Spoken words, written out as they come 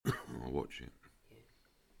I'll watch it.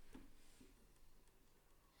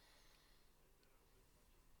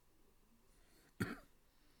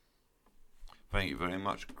 Thank you very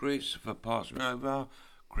much, Chris, for passing me over.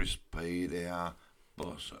 Chris P there,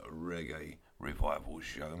 boss reggae revival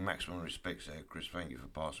show. Maximum respects there, Chris. Thank you for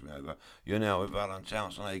passing me over. You're now with Alan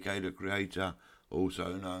Townsend, aka the creator,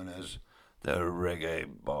 also known as the reggae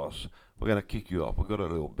boss. We're going to kick you off. We've got a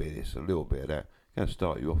little bit of this, a little bit of that. Going to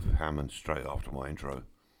start you off with Hammond straight after my intro.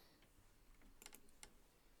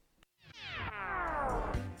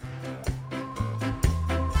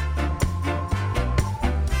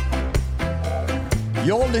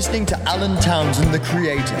 You're listening to Alan Townsend, the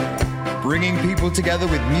creator, bringing people together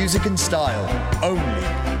with music and style, only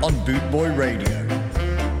on Bootboy Radio.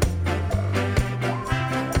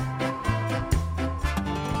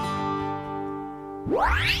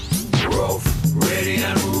 Rough, ready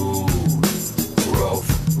and rude. Rough,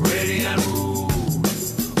 ready and rude.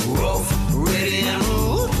 Rough, ready and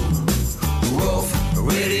rude. Rough,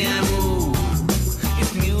 ready and rude.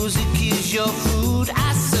 If music is your food,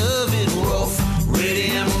 I serve it rough.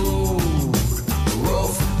 Ready and rude,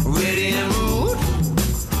 rough, ready and rude,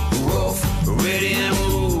 rough, ready and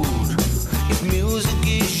rude. If music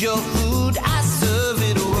is your food, I serve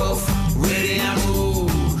it rough, ready and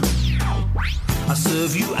rude. I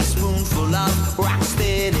serve you a spoonful of rock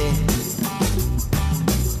steady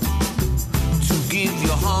to give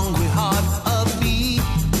your hungry heart a beat.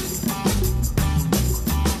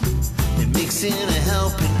 And mixing a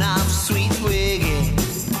helping of sweet reggae.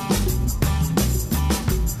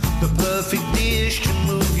 The perfect dish to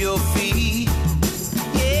move your feet.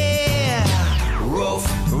 Yeah. Rough,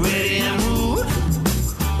 ready and rude.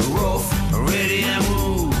 Rough, ready and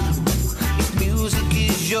rude. If music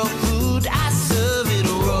is your food, I serve it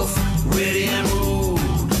rough, ready and rude.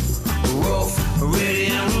 Rough, ready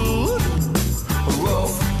and rude.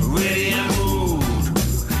 Rough, ready and rude.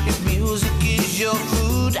 If music is your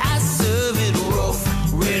food, I serve it rough,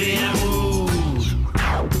 ready and rude.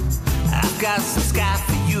 I've got some sky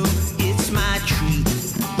for you, it's my treat.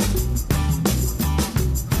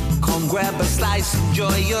 Come grab a slice,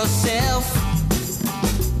 enjoy yourself.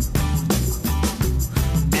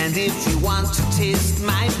 And if you want to taste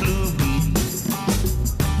my blue beat,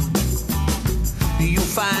 you'll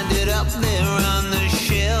find it up there on the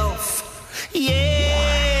shelf.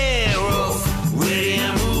 Yeah, rough, ready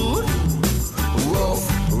and rude. Rough,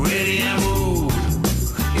 ready and rude.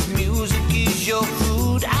 If music is your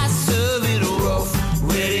food, I serve it rough,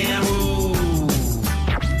 ready and rude.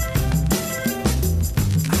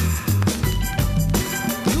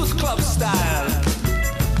 Youth club style.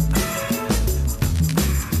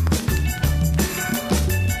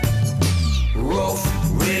 Rough,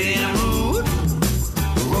 ready and rude.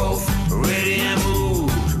 Rough, ready and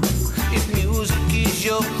rude. If music is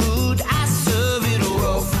your food, I serve it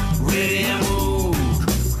rough, ready and rude.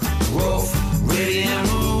 Rough, ready and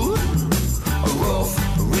rude. Rough,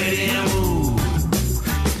 ready and rude.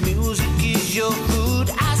 If music is your food,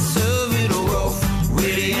 I serve it rough,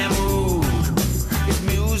 ready and rude. If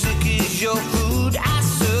music is your food, I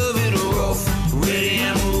serve it rough, ready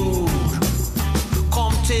and rude.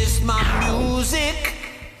 Come taste my music.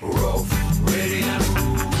 Rough, ready and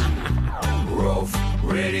rude. Rough,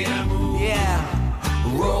 ready and rude. Yeah.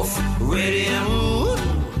 Rough, ready and rude.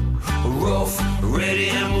 Rough, ready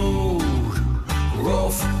and rude.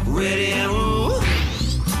 Rough, ready and rude.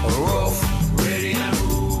 Rough, ready and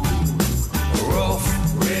rude. Rough,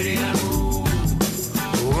 ready and rude.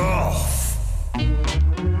 Rough.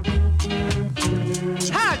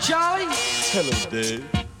 Hi, Charlie. Hello, Dave.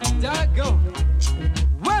 Doggone.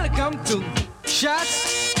 Welcome to Shots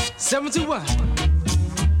 721.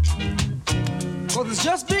 Cause it's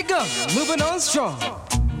just begun, moving on strong.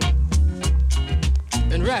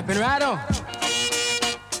 And rapping right on.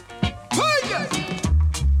 Hiya!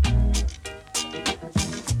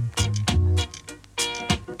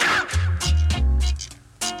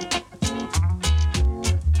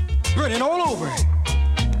 Burning all over.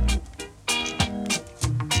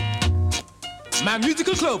 My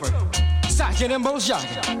musical clover, Sergeant and Bo's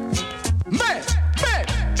jargon. Man, man.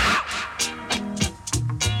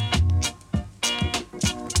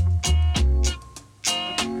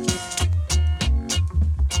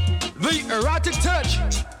 The erotic touch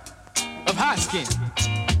of high skin.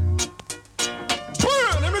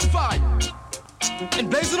 Burn him in fire and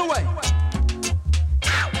blaze it away.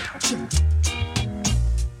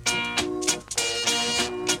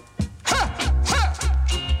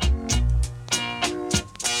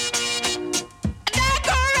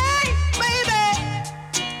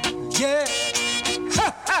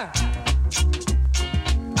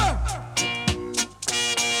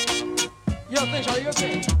 your thing, shorty, your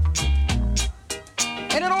thing.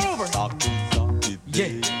 Ain't it all over?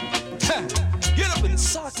 Yeah. Get up and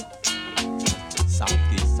sock it. Sock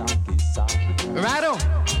it, sock it, sock it. Right on.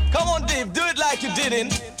 Come on, Dave, do it like you did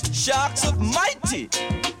in Sharks of Mighty.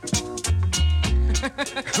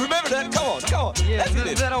 Remember that? Come on, come on. Yeah, Let's get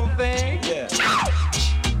it. that old thing. Yeah.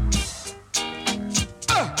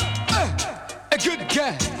 A good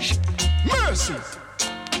gosh. Mercy.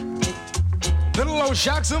 Little old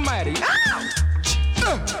Sharks of Mighty. Hey.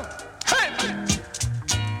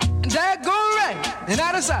 That go right. And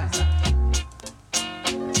out of sight.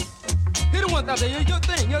 Hit it one out there. Your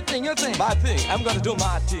thing, your thing, your thing. My thing. I'm gonna do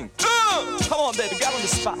my thing. Come on, baby. Get on the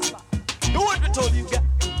spot. Do what we told you got.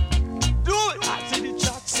 Do it. I see the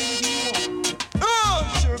chalk, see the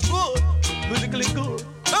sure good. Musically good.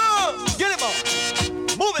 Get him up.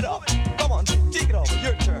 Move it up. Come on, take it over.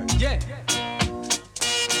 Your turn. Yeah.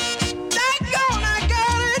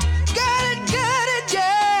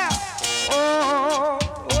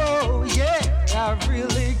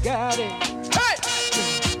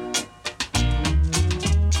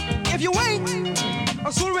 If you ain't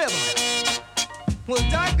a soul rhythm, well,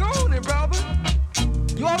 doggone it, brother.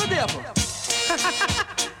 You are the devil.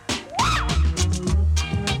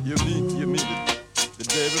 You mean the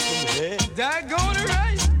devil from hell? Doggone it,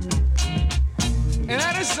 right? And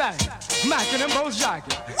out of sight, Mac and them both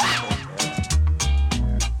jocking.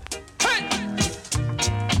 Hey!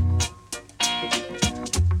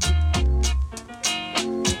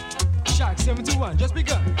 Shock 721, just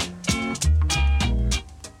begun.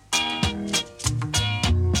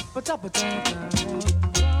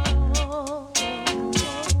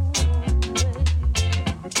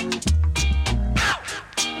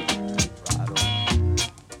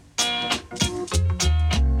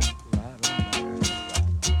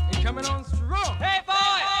 Coming on strong. Hey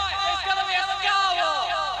boy, it's gonna be a ska war,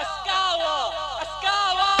 a ska war, a ska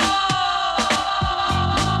war.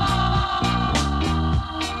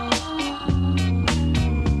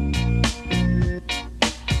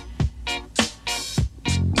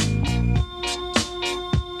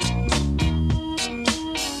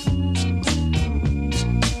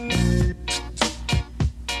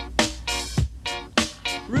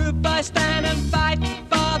 Rude boy, stand and fight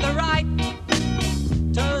for the right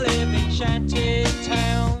to live in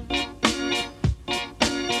Shantytown.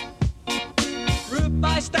 Rude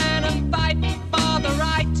boy, stand and fight for the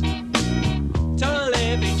right to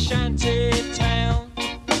live in Shantytown.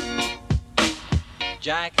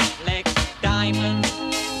 Jack, Lick, Diamond,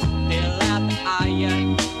 deal out the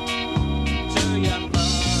iron to your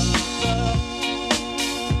mother.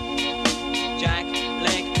 Jack,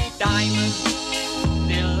 Lick, Diamond,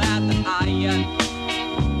 deal out the iron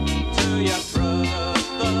to your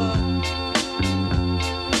brother.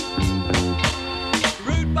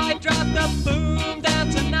 Rude boy, drop the boom down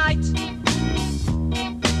tonight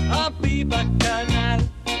on Beaver Canal.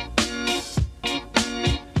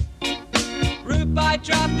 Rude boy,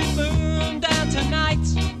 drop the boom down tonight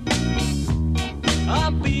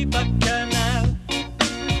on Beaver Canal.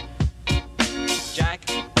 Jack,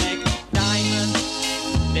 Nick, Diamond,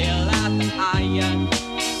 deal out the iron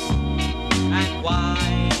and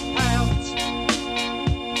wipe out.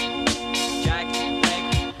 Jack,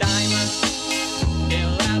 Nick, Diamond,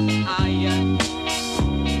 deal out the iron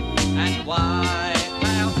and wipe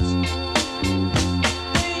out.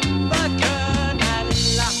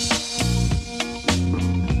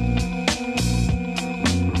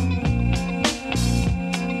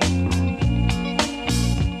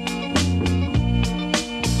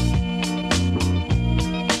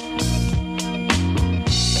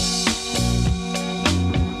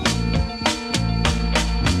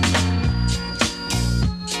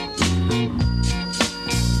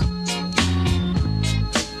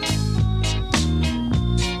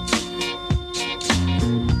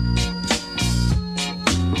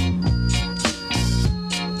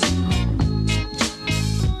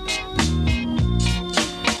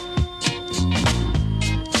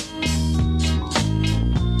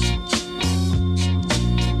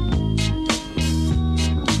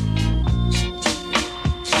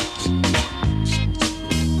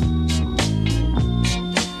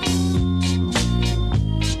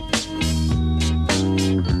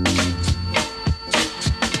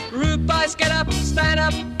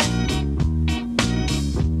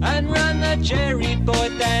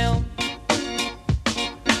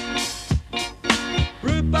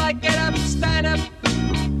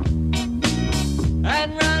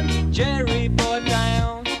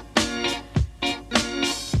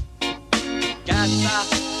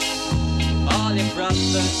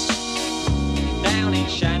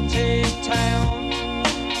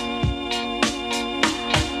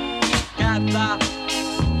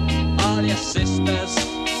 sisters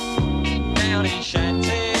down in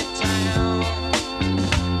Shantytown.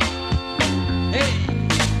 Hey!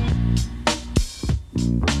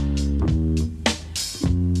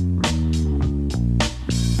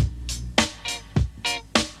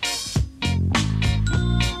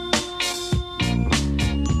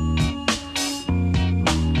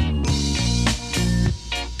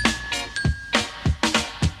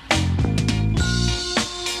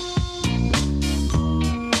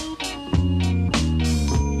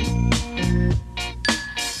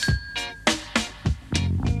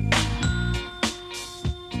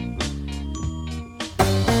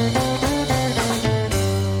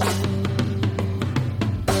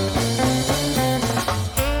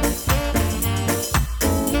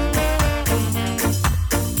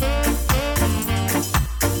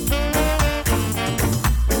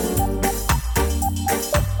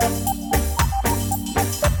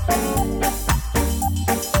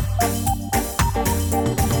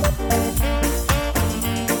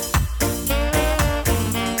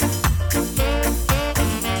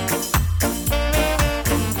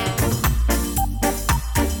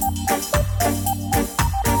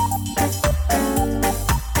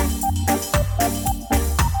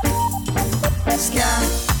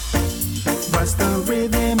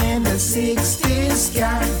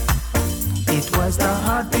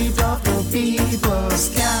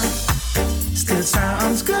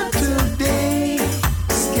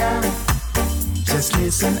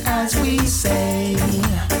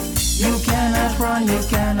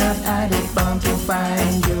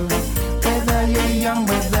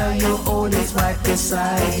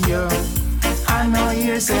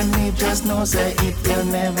 Say it will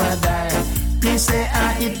never die. Me say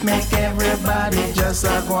it make everybody just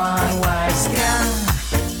a go on wild. Scan,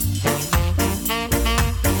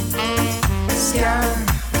 scan,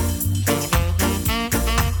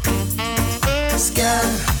 scan,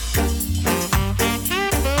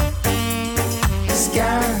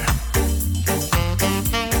 scan.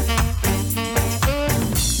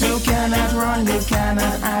 You cannot run, you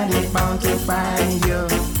cannot hide it, bound to find you.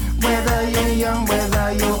 Whether you're young,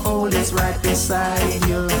 whether you're old, it's right beside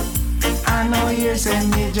you. I know you say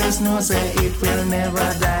me, just know say it will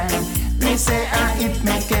never die. Me say it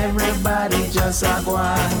make everybody just a go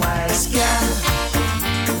on wild. Scan.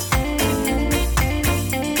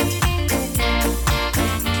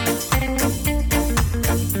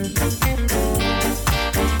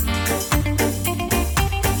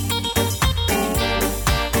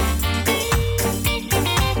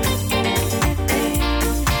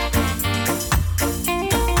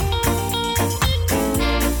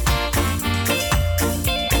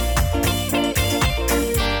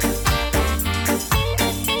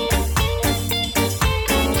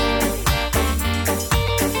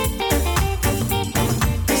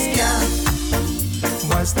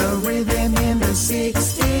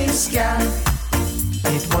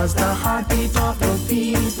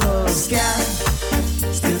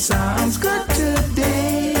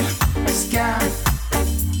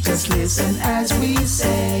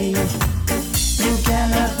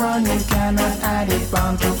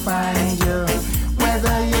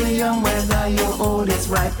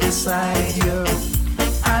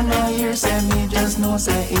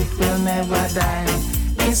 Say it will never die.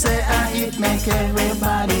 He say it make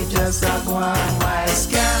everybody just a go on wild.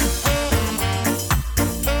 Scan.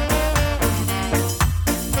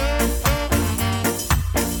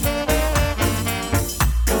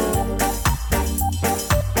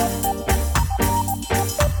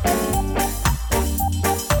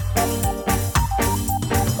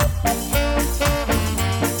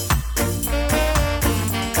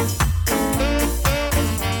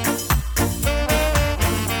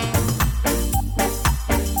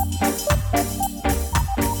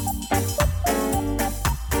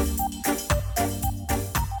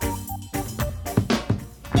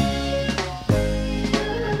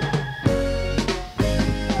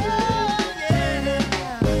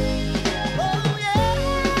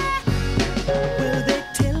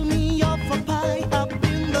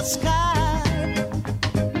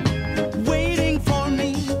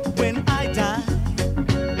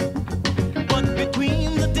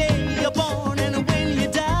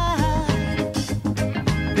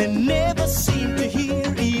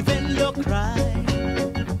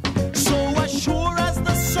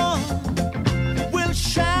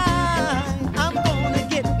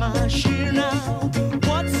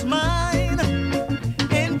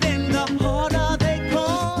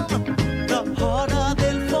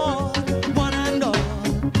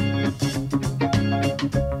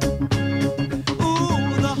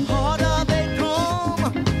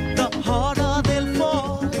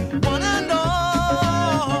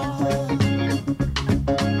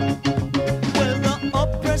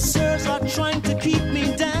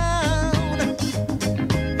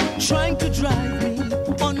 trying to drive me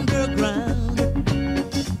underground.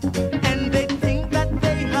 And they think that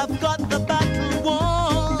they have got the battle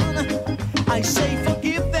won. I say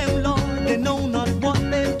forgive them, Lord, they know not what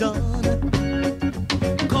they've done.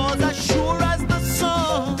 'Cause as sure as the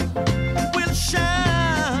sun will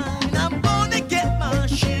shine, I'm gonna get my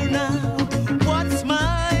share now. What's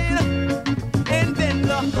mine? And then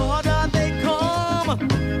the harder they come,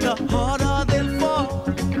 the harder they'll fall,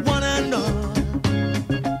 one and all.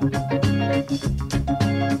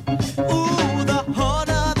 Ooh, the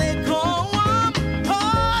harder they come,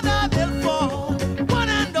 harder they'll fall, one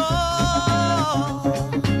and all.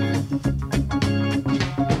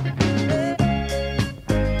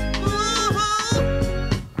 Ooh,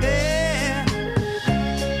 yeah.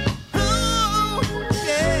 Ooh,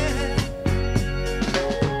 yeah.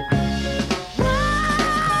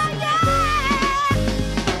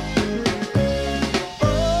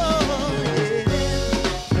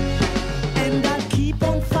 And I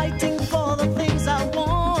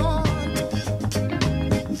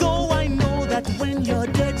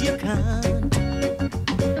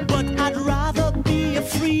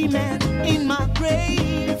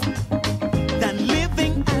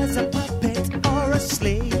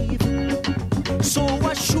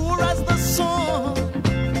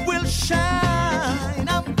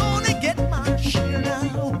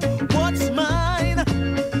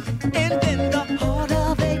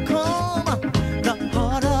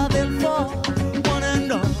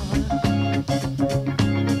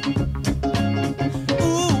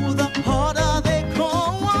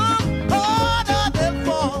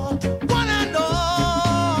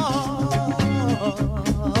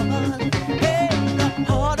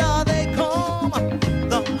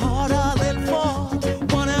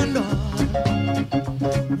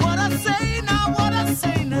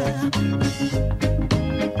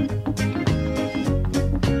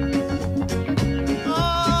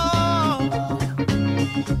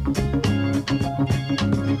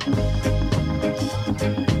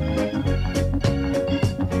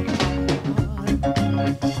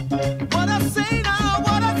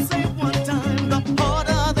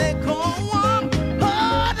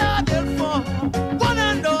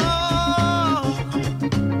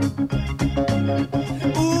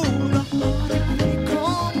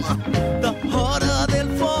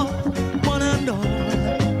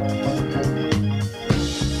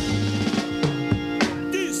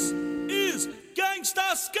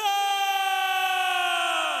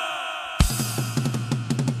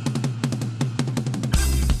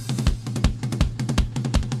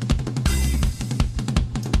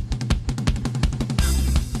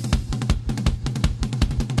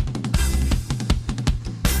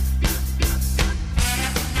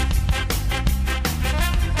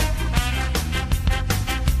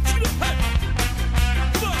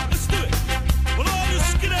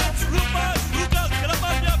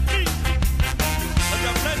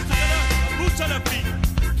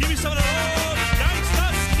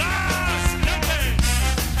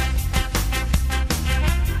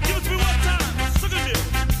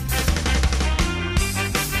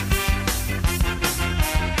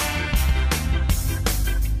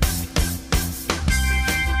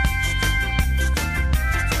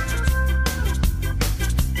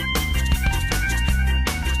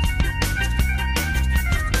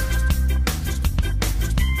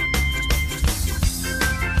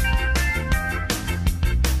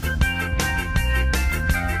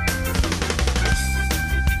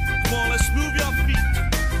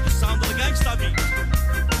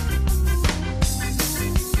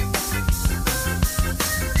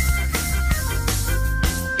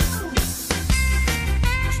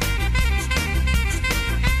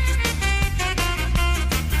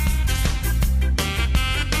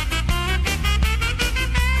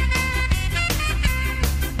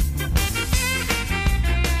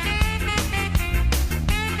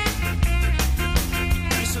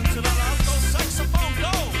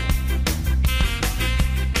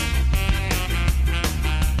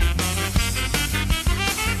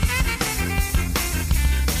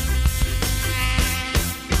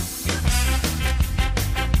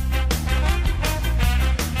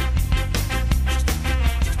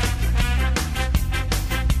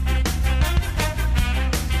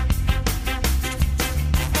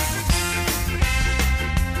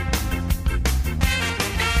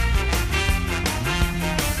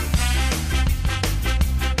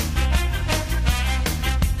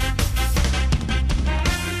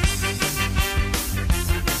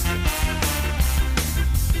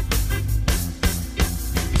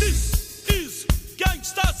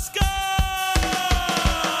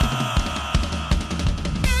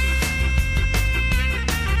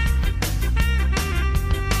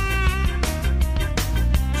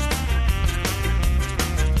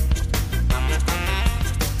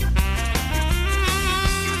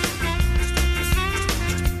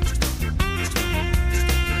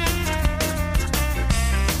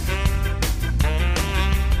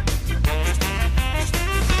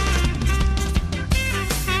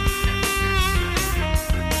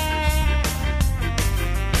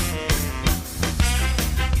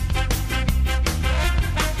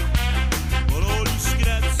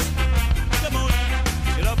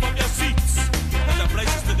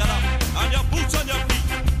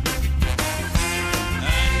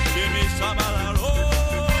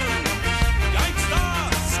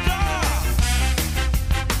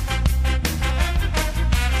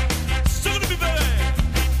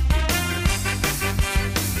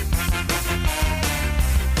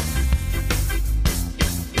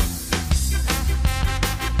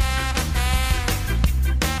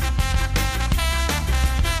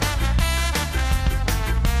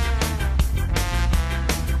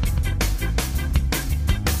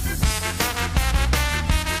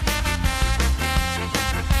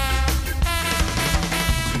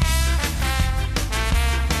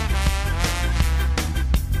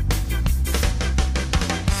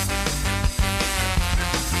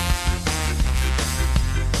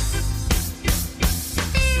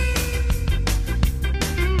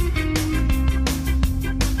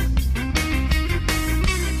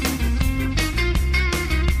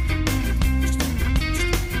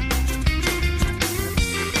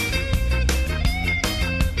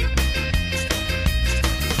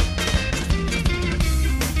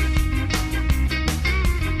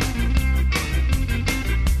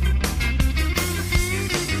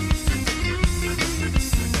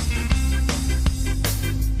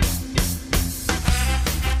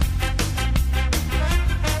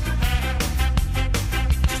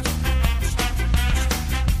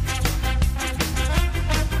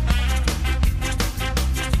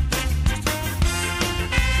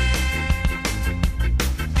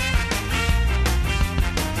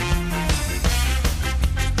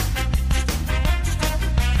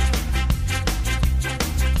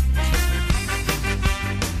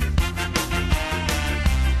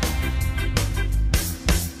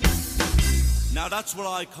That's what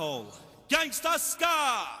I call gangsta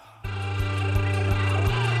ska.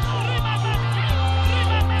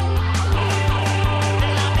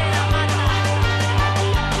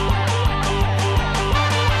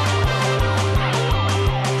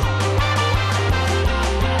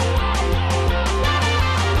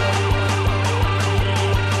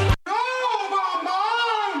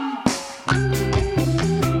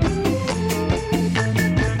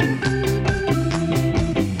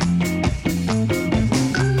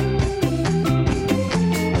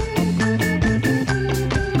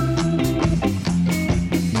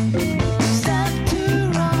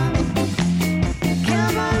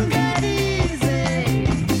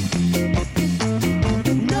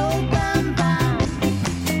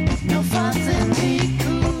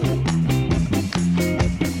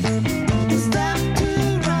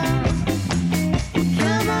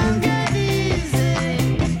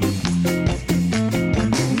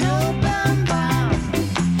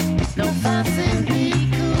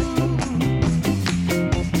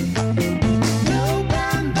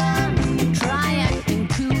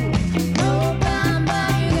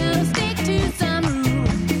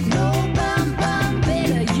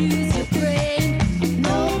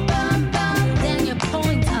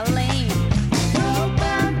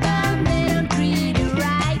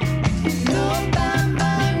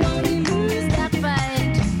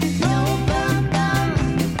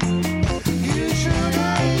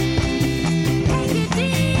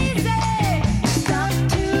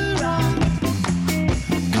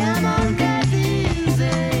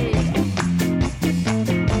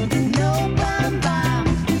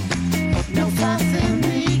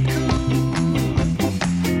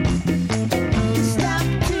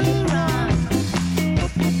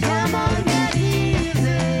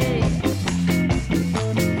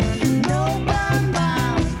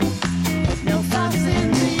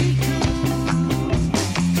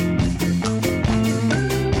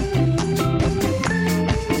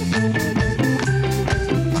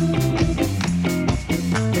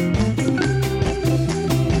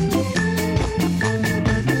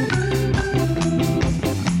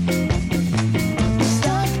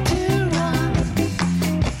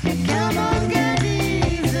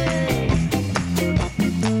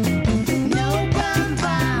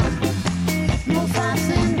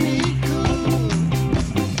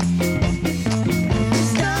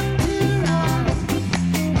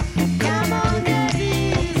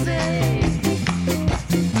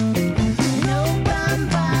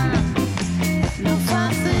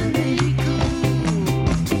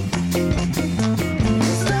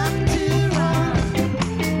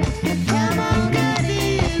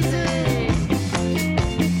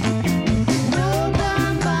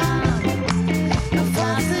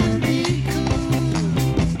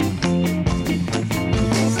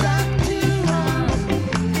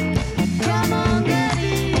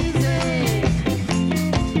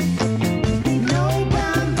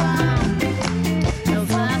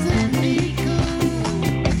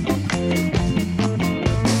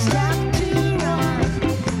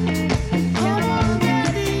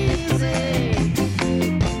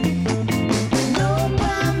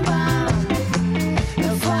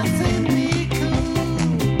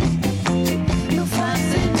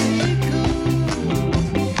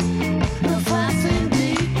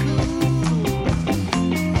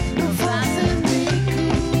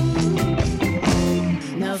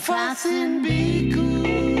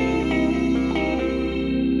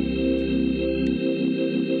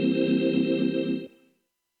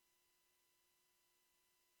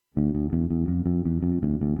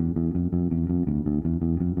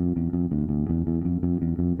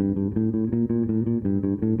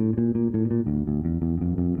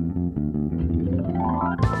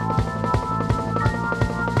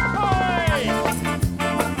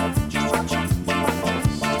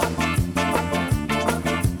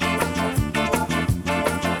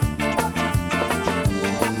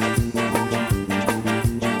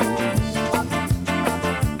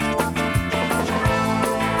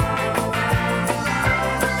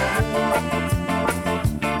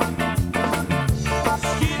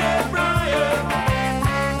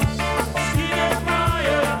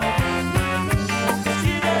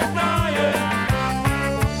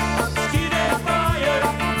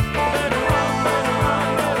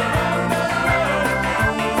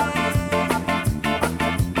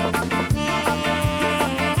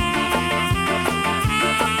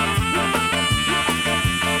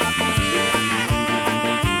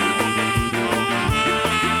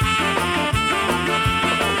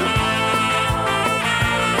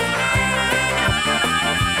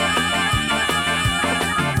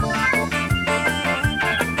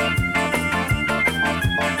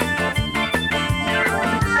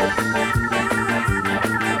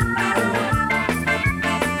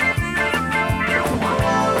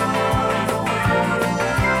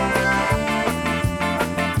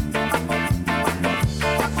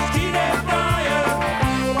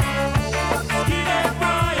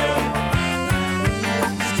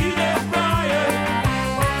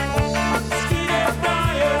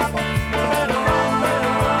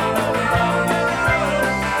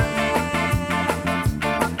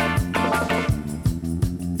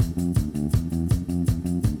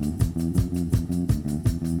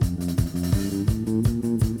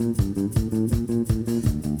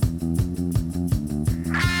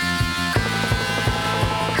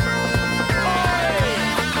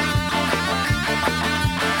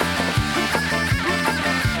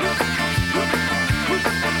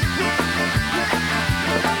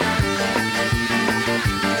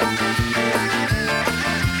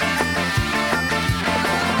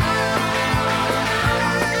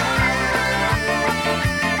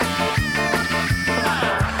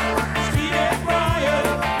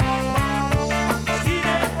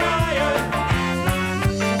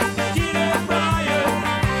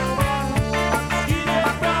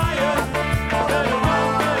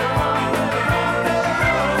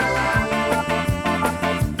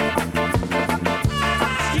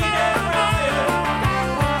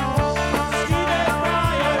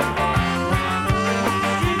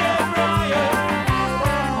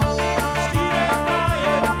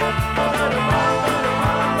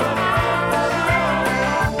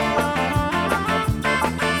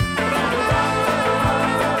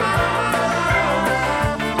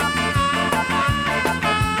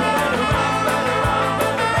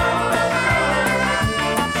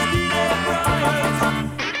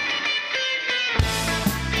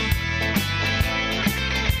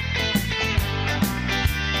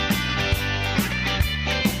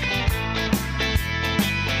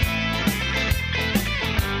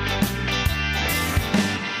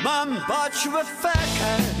 Mom bought you a fat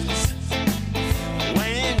cat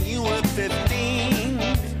when you were 15.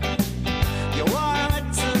 You wore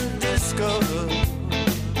it to the disco,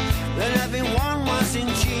 and everyone was in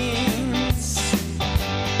jeans.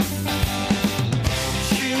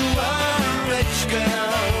 You were a rich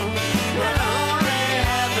girl, not only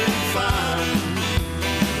having fun.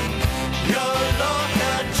 Your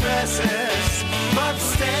local dresses, but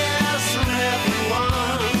stares from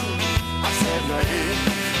everyone. I said, no,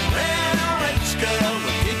 little rich girl,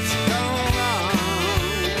 what did you go wrong?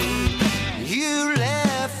 You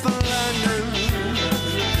left for London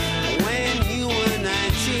when you were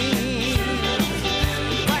 19.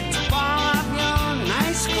 But to borrow your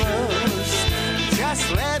nice clothes, just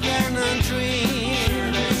living on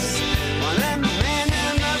dreams. Well, then the man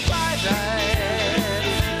in the private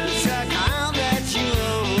took all that you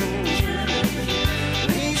own.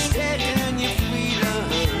 He's taking your freedom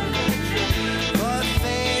for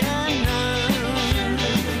fate unknown.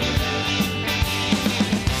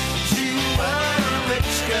 You were a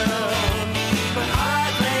rich girl, but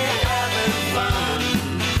hardly having fun.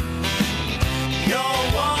 Your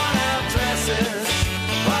worn-out dresses,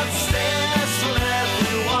 but stares from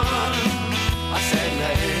everyone. I said,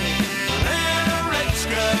 hey, little rich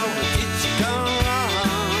girl, what did you go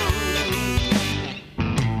wrong?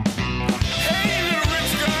 Hey, little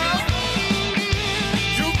rich girl,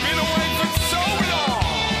 you've been away for so long.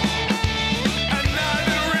 And now,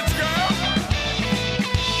 little rich girl,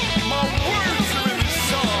 my words are in the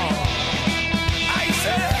song. I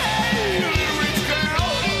said, hey, little rich girl,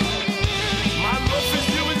 my love for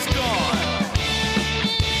you is gone.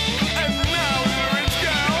 And now, little rich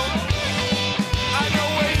girl, I know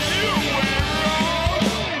where you went wrong.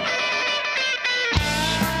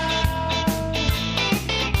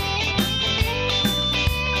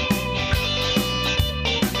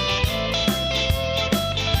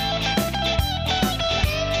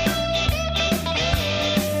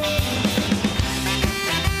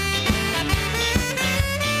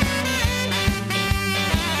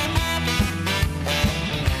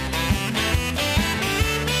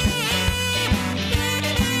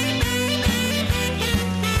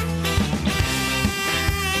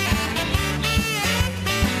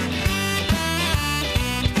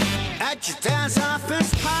 At your dance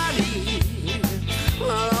office party,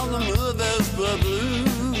 while all the mothers were blue,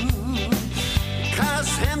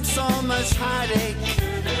 caused him so much heartache,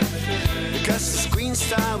 because the screen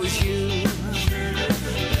star was you.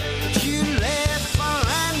 You left for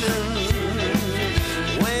London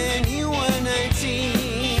when you were 19,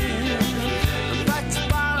 but to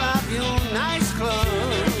borrow up your nice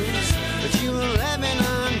clothes, but you were living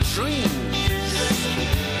on dreams.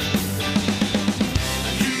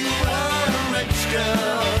 You were a rich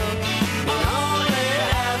girl, but only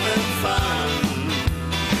having fun.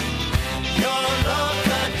 Your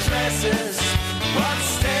local dresses, but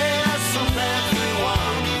stares from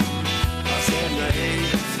everyone. I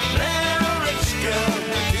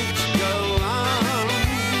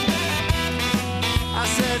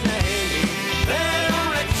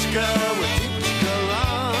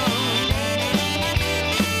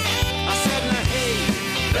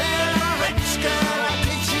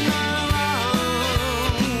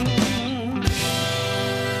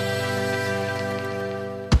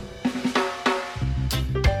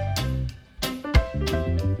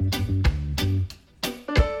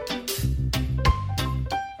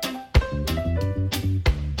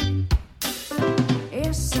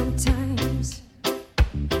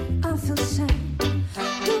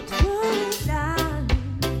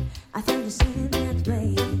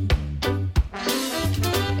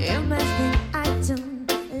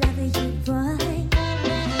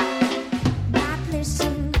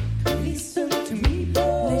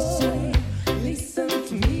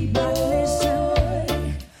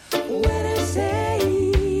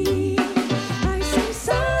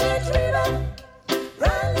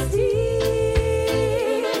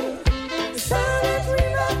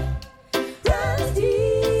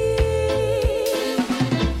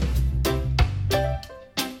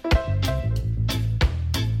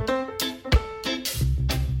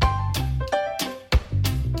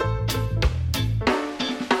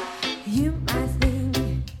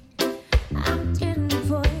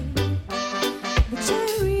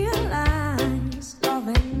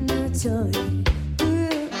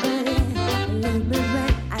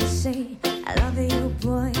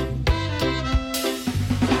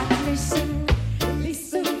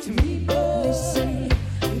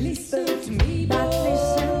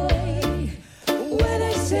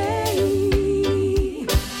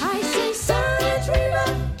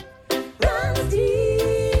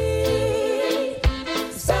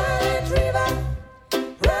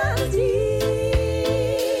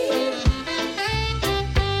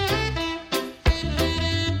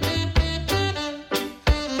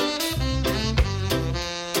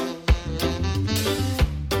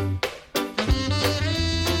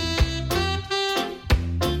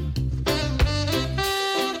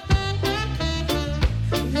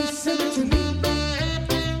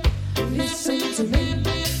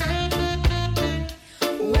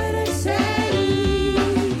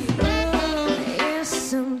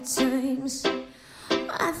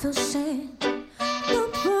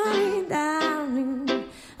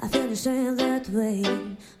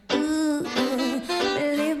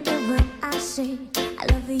I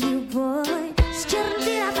love you, boy.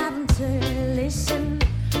 Listen,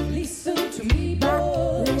 listen to me,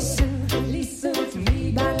 boy. Listen, listen to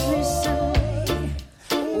me, boy. Listen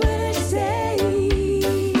when I say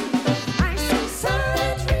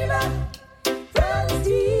silent river runs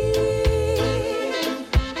deep.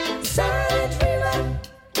 Silent river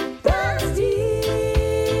runs deep.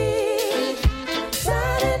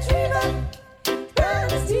 Silent river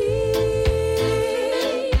runs deep.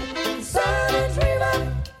 Silent river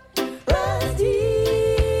runs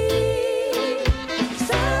deep.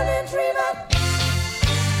 Silent river.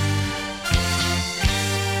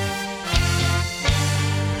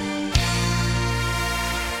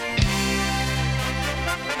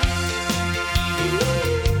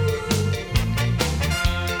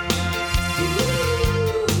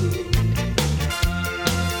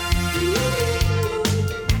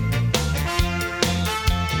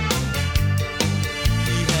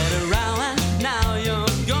 We had a row and now you're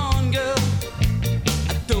gone, girl.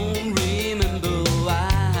 I don't remember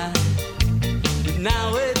why, but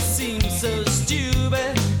now it seems so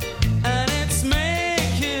stupid, and it's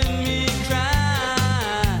making me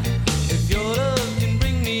cry. If your love can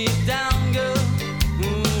bring me down, girl,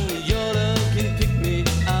 your love can pick me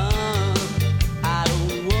up. I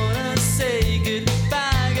don't wanna say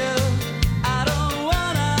goodbye, girl. I don't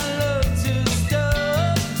want our love to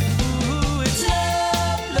stop. Ooh, it's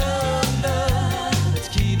love, love, love that's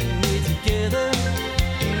keeping me together.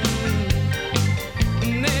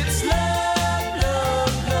 And it's love,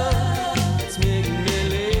 love, love that's making me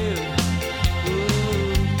live.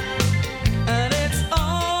 Ooh, and it's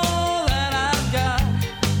all that I've got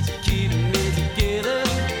to keep me together.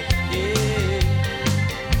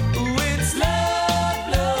 Yeah. Ooh, it's love,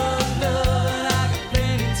 love, love, and I got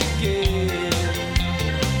plenty to give.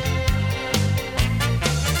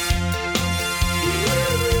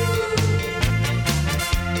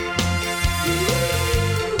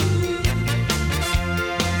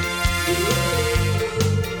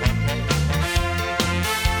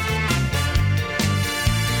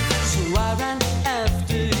 So I ran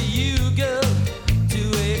after you, girl, to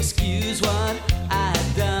excuse what I'd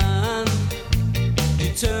done. You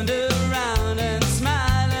turned around and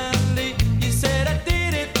smilingly you said I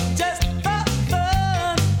did it just for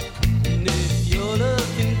fun. And if your love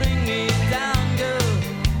can bring me down, girl,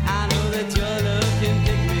 I know that your love can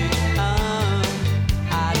pick me up.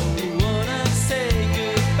 I don't wanna say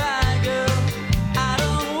goodbye, girl. I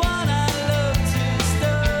don't want our love to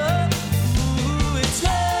stop. Ooh, it's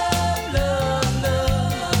love, love,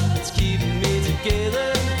 love that's keeping me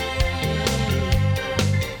together.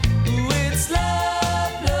 Ooh, it's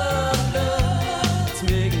love, love, love that's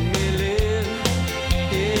making me live.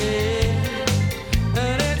 Yeah,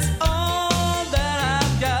 and it's all that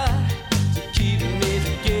I've got to keep me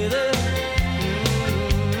together.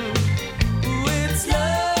 Ooh, it's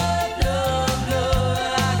love, love, love, I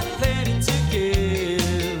got plenty to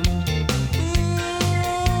give.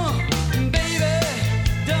 Baby,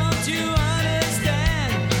 don't you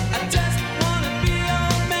understand? I just wanna be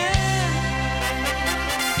your man.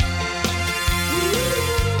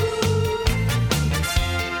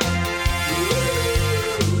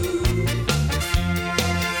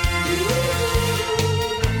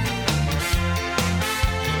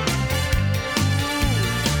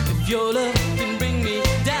 If your love can bring me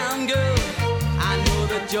down, girl, I know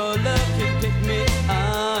that your love can pick me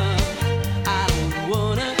up. I don't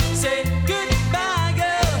wanna say goodbye,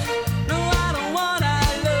 girl. No, I don't want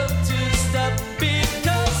our love to stop,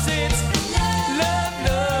 because it's love,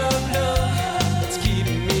 love, love that's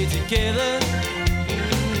keeping me together.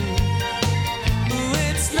 Ooh,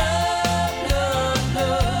 it's love, love,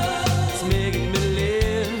 love that's making me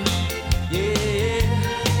live. Yeah,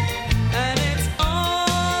 and it's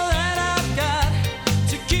all that I've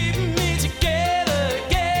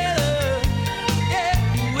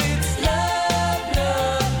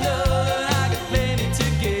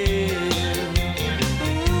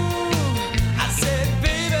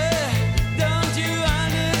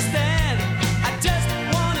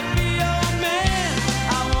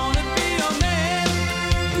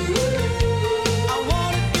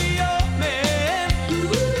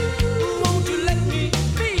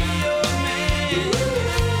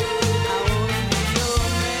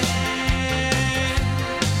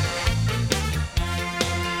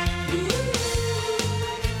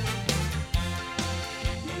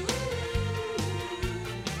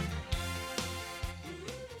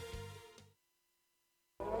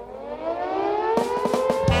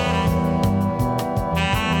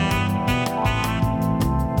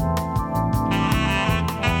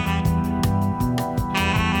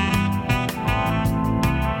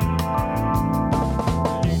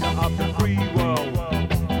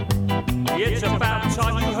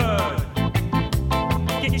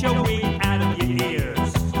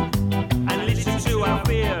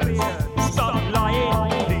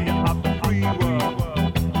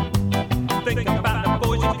think about the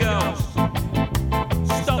boys and girls.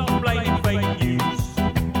 Stop blaming fake news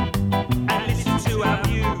and listen to our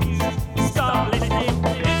views. Start listening.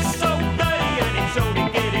 It's so dirty and it's only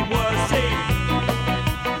getting worse.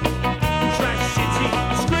 Trash City,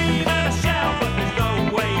 scream and shout, but there's no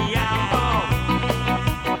way out of.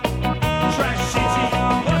 Trash City,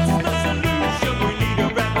 what's the solution? We need a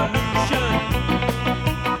revolution.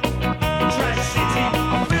 Trash City,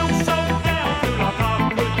 I feel so down, feel like I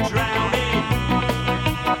could drown in.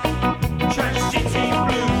 Trash City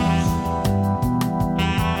blues.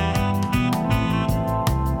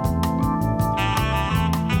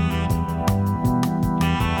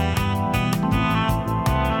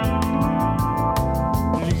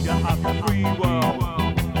 Leader of the free world,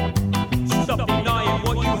 stop denying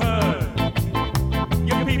what you heard.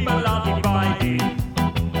 Your people are divided.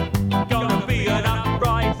 Gonna be an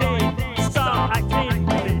uprising. Start acting,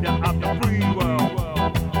 leader of the free world.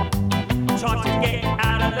 Time to get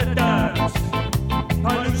out of the dirt.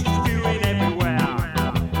 Pollution spewing everywhere.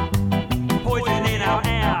 Poison in our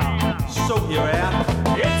air. Sort your air.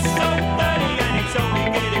 It's so dirty and it's only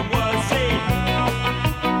getting worse.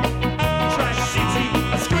 Trash City,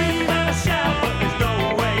 a scream and a shout, but there's no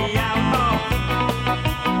way out of.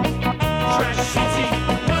 Trash City,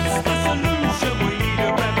 what's the solution? We need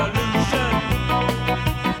a revolution.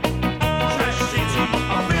 Trash City,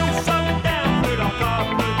 I feel so down, feel like I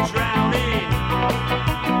could drown in.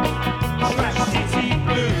 Trash City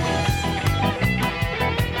blues.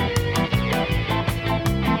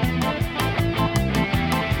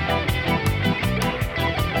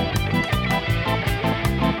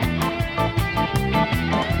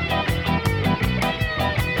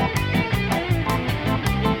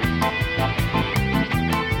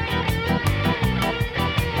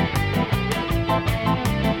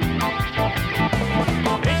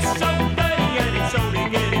 It's so dirty and it's only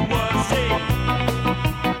getting worse.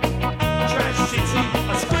 Trash City,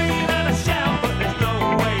 a scream and a shout, but there's no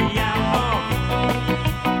way out of.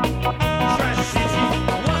 Trash City,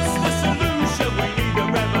 what's the solution? We need a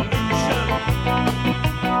revolution.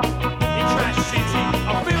 In Trash City,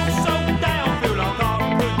 I feel so down, feel like I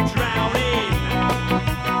could drown in.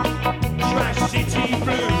 Trash City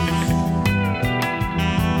blues.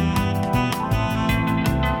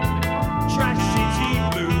 Trash City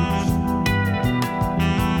blues.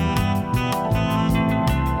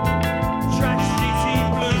 Trash City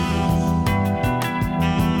blues.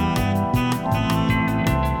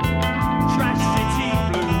 Trash City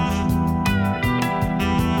blues.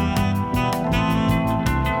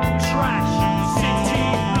 Trash City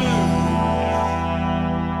blues.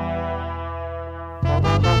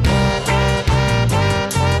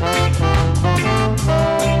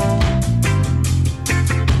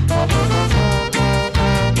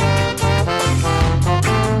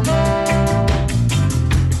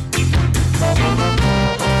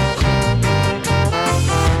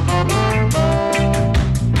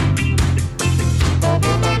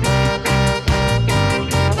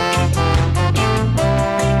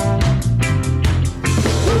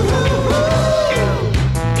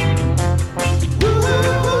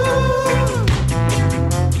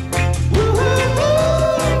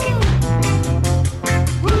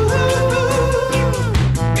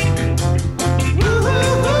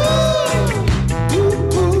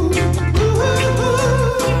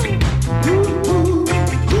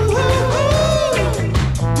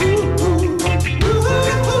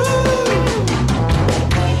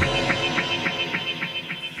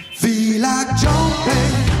 Feel like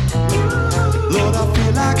jumping, Lord, I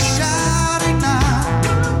feel like shouting now.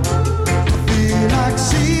 Feel like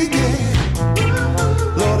singing,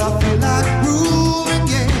 Lord, I feel like grooving,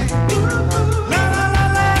 yeah. La la la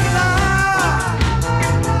la la,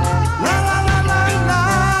 la la la la la,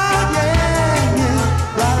 yeah yeah.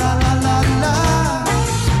 La la la la la,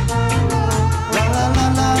 la la la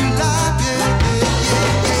la la, yeah yeah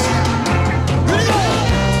yeah. Here we go.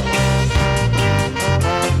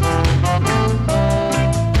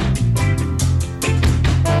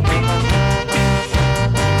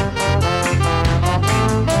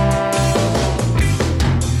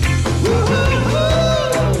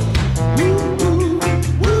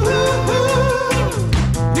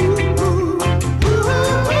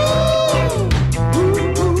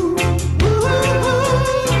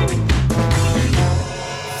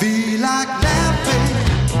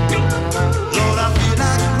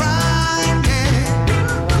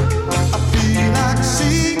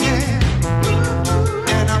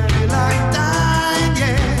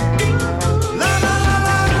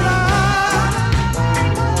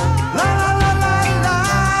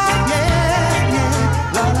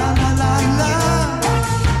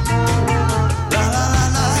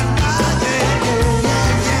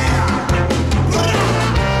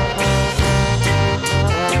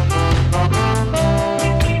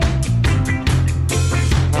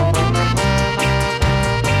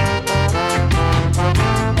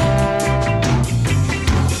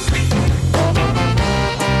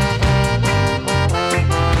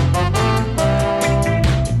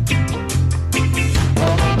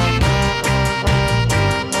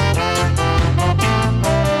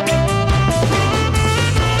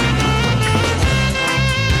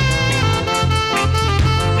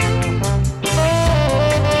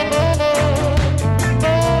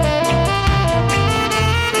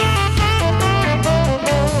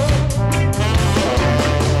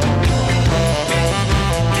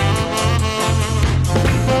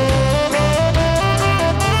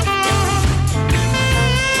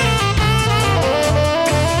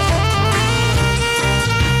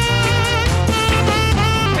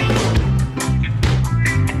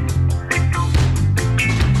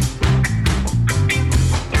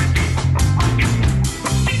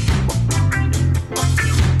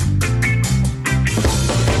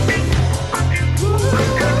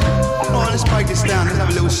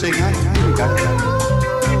 sing, eh? Here we go.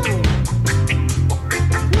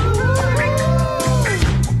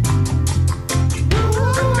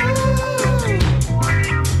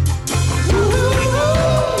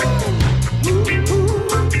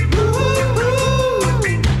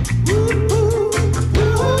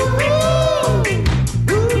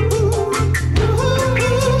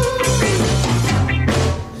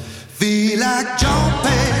 Feel like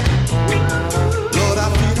jumping, Lord, I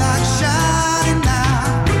feel like shouting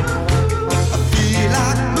now. I feel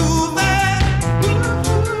like moving,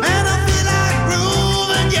 man, I feel like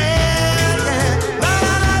grooving, yeah, yeah. La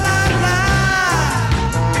la la la la,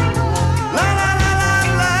 la la la la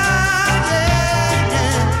la, yeah,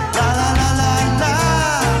 yeah. La la la la la,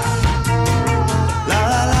 la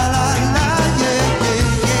la la la la, yeah, yeah,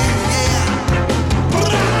 yeah, yeah.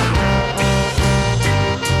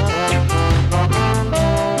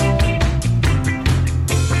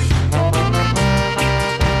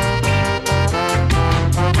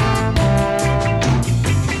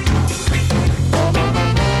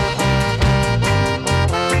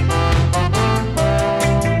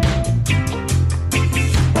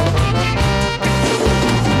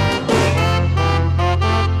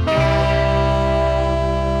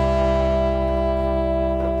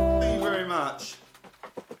 Thank you very much.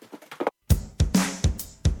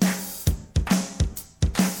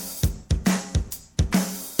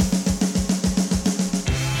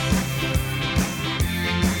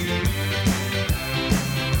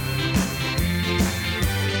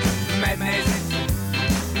 Madness,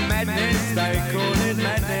 madness, they call it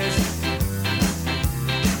madness.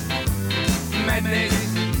 Madness,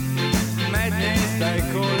 madness, they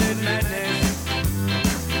call it madness.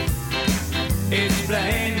 It's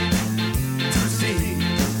plain to see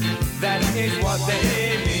that is what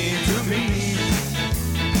they mean to me.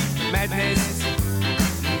 Madness,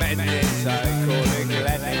 madness, I call it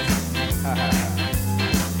gladness.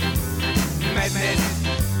 Madness,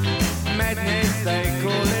 madness, they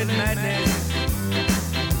call it madness.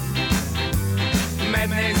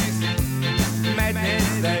 Madness, madness,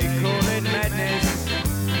 they call it madness.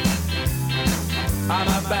 I'm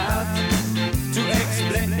about to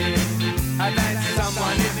explain that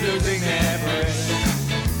someone is losing their breath.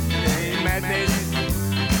 Hey, madness,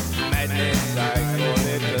 madness, I call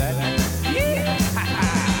it gladness. Yeah.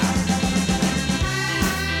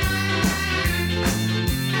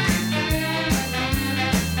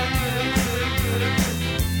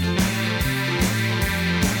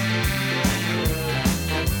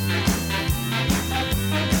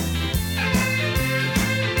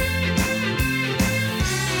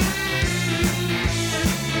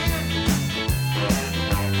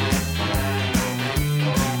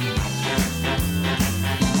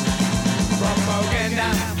 Propaganda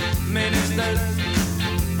ministers,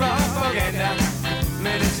 propaganda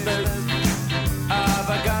ministers, I've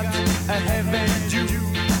got a heaven Jew.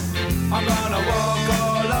 I'm gonna walk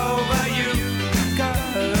all over you,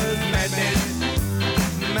 'cause madness,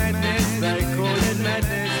 madness, they call it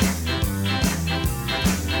madness.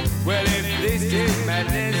 Well, if this is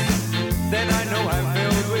madness, then I know I'm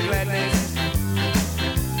filled with gladness.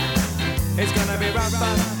 It's gonna be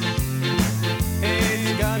rougher,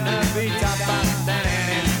 it's gonna be tougher than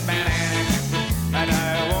any man, and I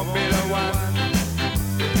won't be the one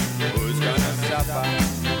who's gonna suffer.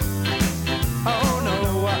 Oh no,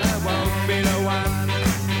 I won't be the one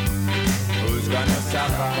who's gonna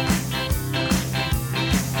suffer.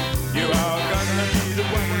 You are gonna be the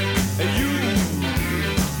one, you.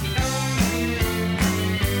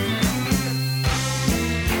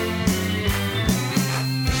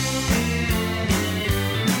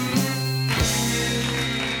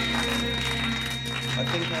 I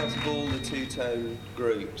think out of all the two-tone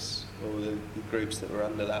groups, or the groups that were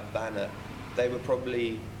under that banner, they were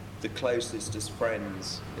probably the closest as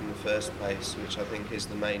friends in the first place, which I think is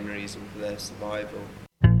the main reason for their survival.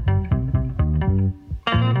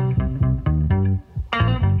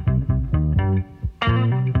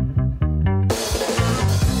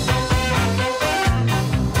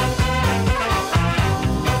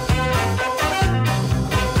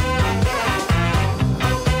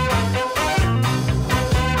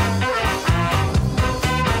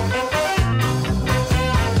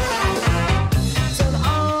 Turn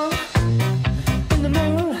on in the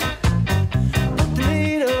moon, put the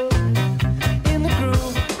needle in the groove.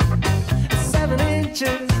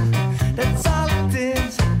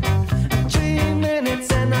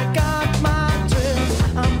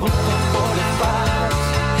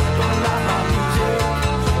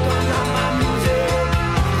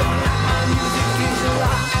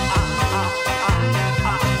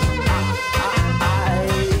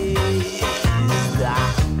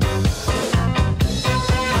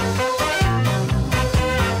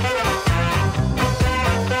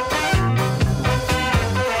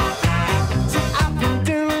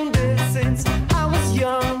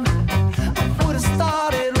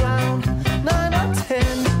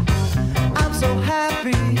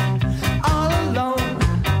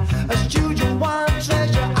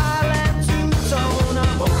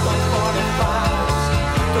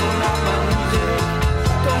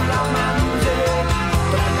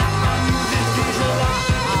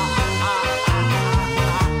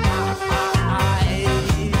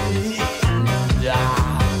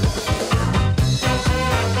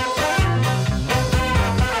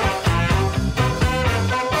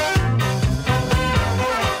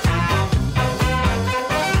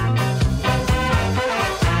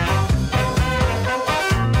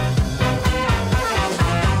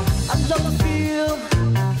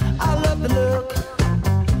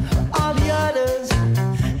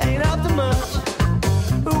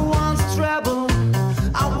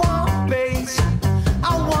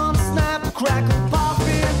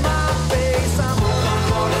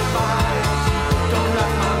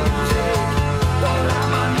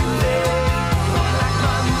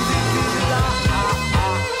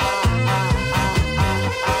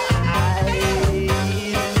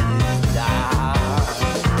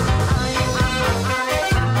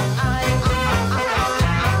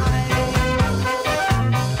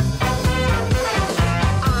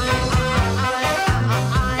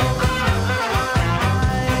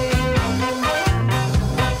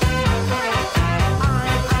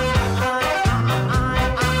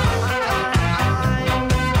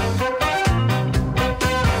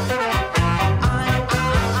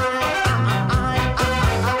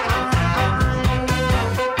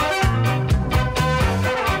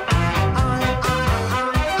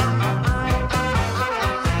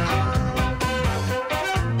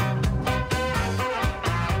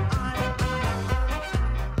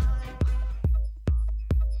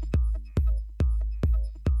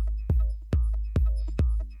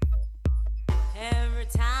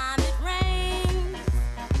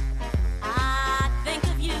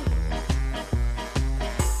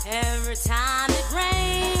 Every time it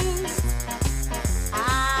rains,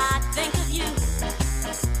 I think of you,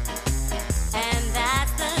 and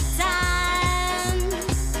that's the time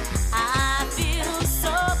I feel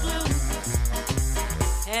so blue.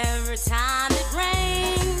 Every time it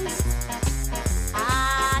rains,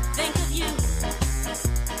 I think of you.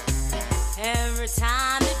 Every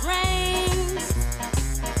time it rains,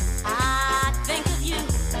 I think of you,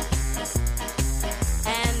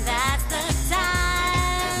 and that's the time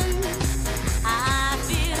I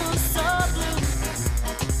feel so blue.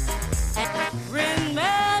 And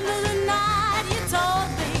remember the night you told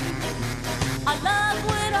me our love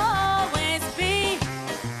would always be.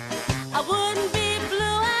 I wouldn't be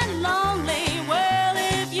blue and lonely.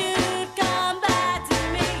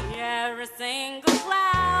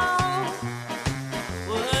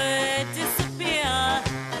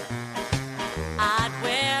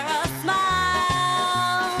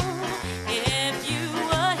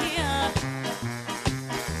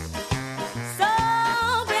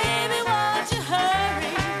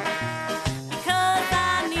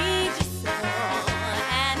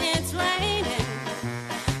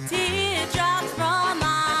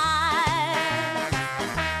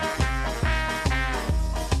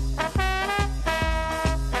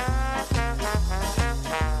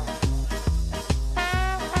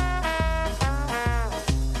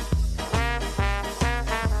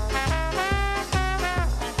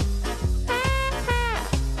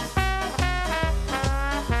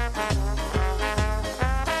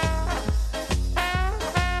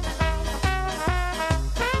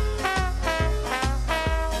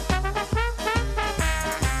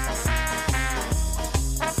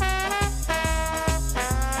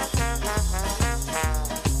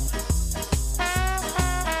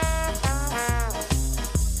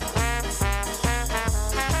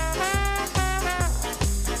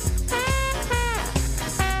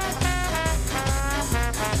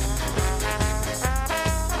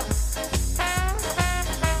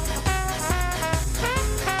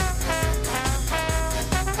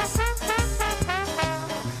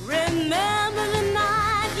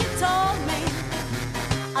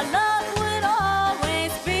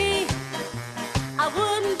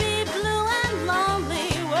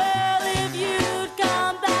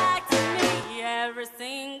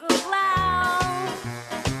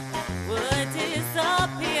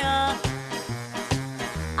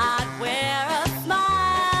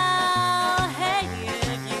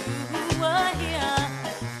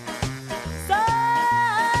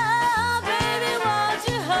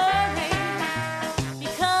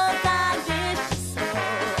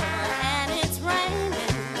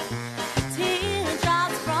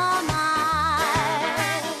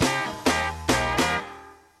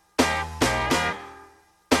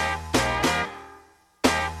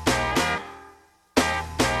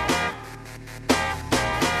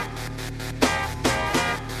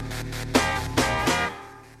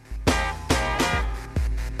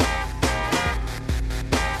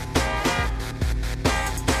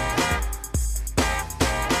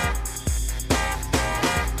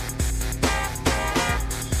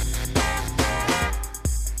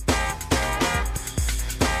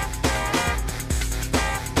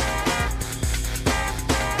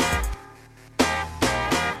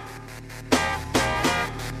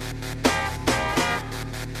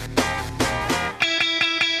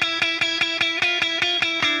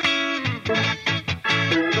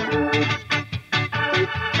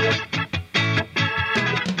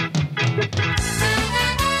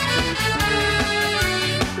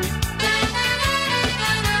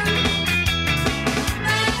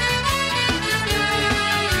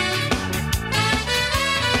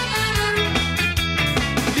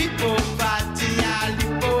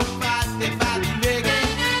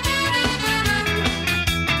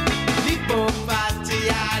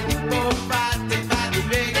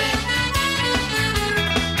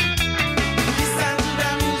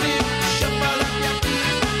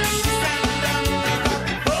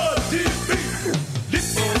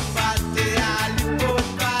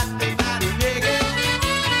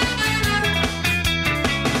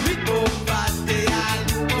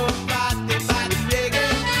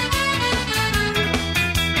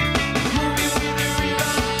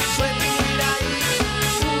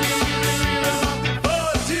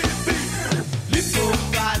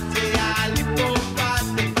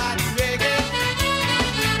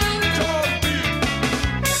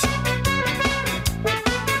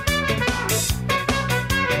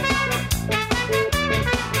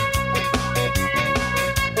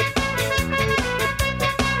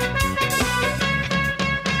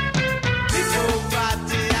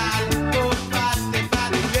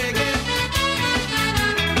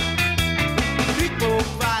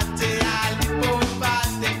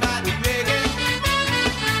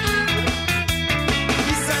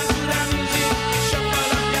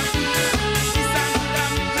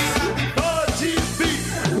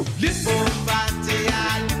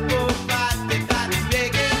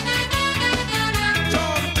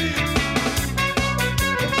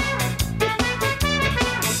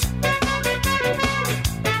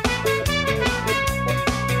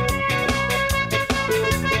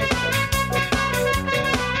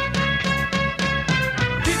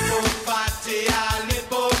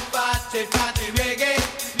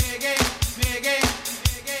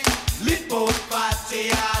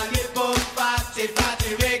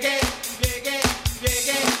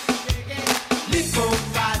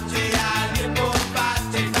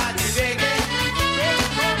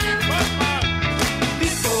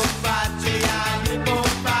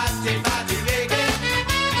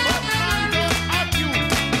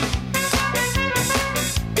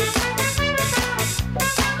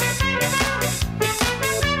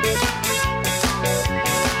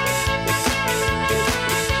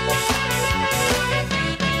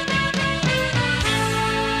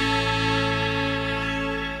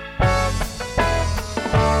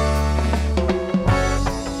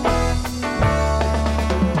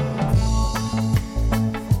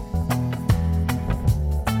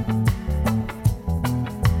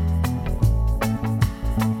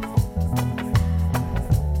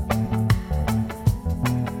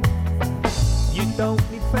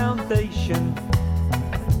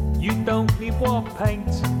 more paint?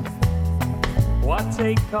 Why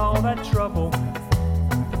take all that trouble?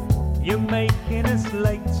 You're making us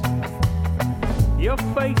late. Your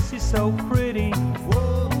face is so pretty.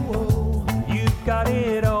 Whoa, whoa. You've got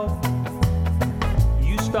it all.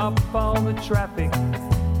 You stop all the traffic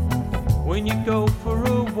when you go for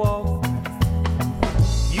a walk.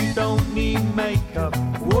 You don't need makeup.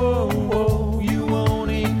 Whoa, whoa. You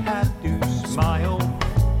only have to smile.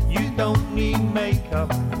 You don't need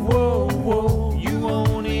makeup. Whoa, whoa. You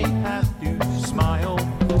only have to smile.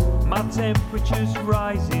 My temperature's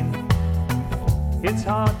rising. It's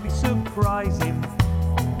hardly surprising.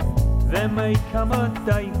 There may come a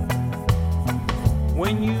day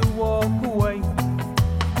when you walk away.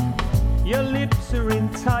 Your lips are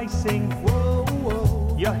enticing. Whoa,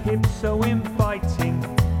 whoa. Your hips so inviting.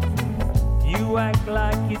 You act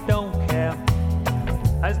like you don't care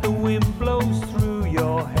as the wind blows through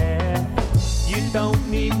your hair. You don't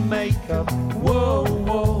need makeup. Whoa,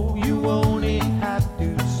 whoa. You only have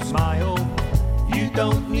to smile. You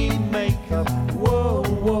don't need makeup. Whoa,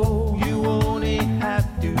 whoa. You only have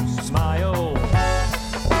to smile.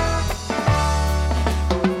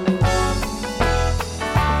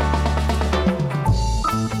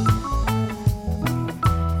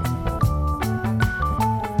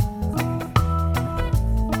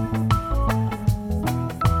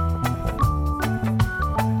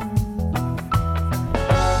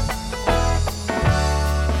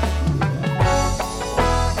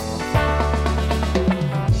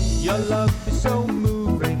 Your love is so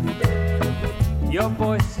moving. Your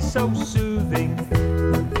voice is so soothing.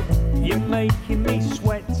 You're making me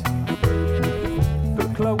sweat. The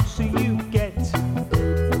closer you get,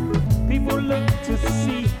 people look to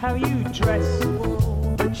see how you dress,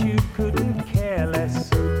 but you couldn't care less.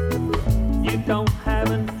 You don't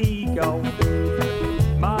have an ego.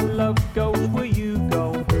 My love goes where you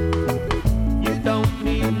go. You don't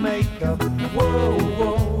need makeup. Whoa,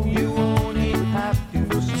 whoa. You only have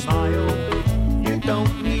to smile. You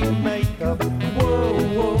don't need makeup. Whoa,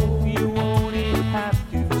 whoa. You only have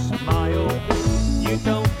to smile. You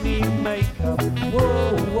don't need makeup.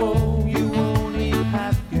 Whoa, whoa. You only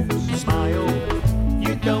have to smile.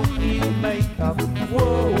 You don't need makeup.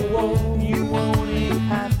 Whoa, whoa. You only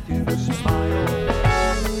have to smile.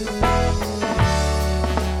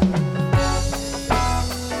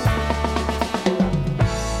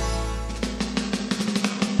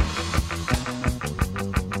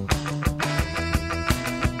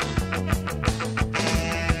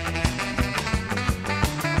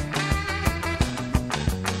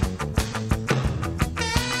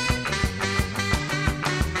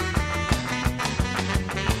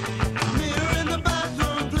 Mirror in the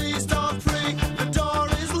bathroom, please talk free. The door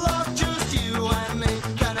is locked, just you and me.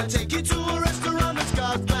 Can I take you to a restaurant that's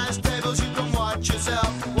got glass tables? You can watch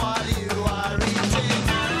yourself while you are eating.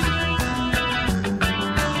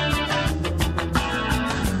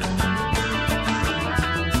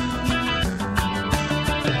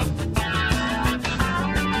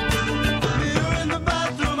 Mirror in the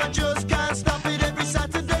bathroom, I just can't stop it. Every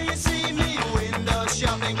Saturday you see me window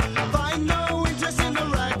shopping. Find no interest in the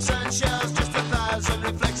racks and shelves, just 1,000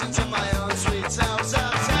 reflections of my own sweet self,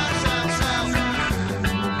 self, self, self, self.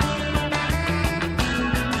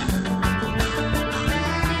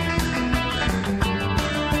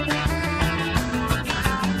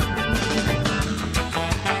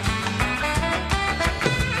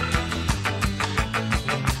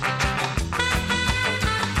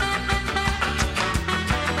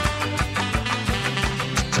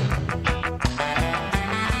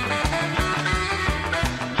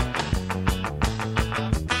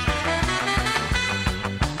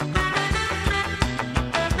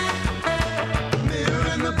 Mirror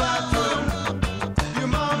in the bathroom. You're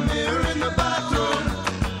my mirror in the bathroom.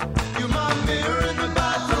 You're my mirror in the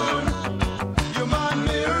bathroom. You're my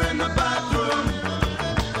mirror in the bathroom.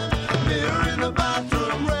 Mirror in the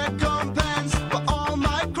bathroom. Recompense for all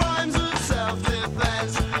my crimes of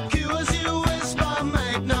self-defense. Cures you whisper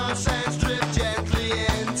make no sense. Drift gently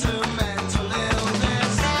into mental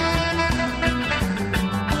illness.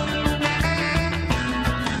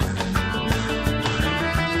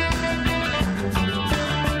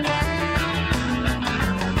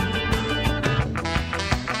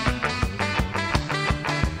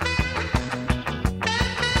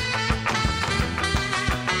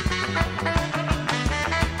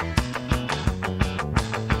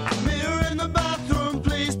 Mirror in the bathroom,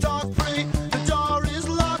 please talk free. The door is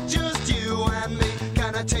locked, just you and me.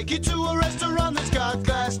 Can I take you to a restaurant that's got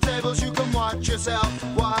glass tables? You can watch yourself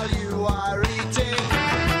while you are eating.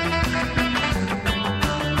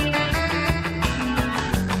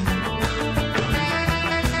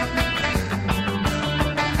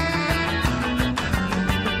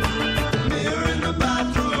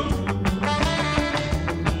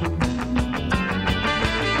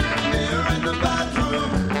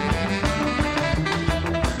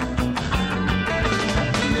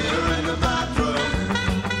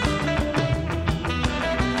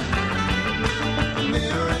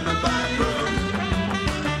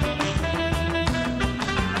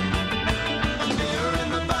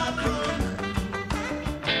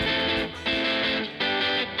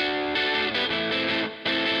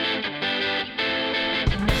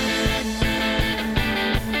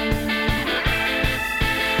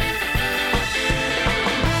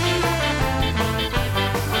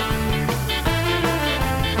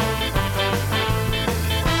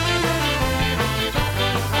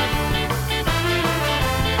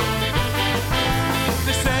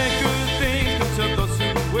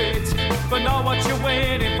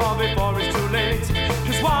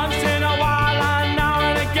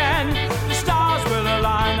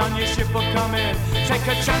 ship will come in. Take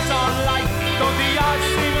a chance on life, though the odds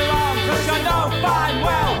seem long, 'cause you know fine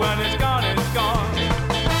well when it's gone, it's gone.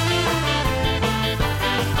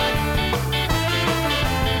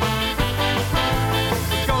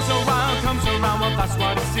 What goes around comes around, well that's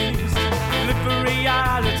what it seems. Live for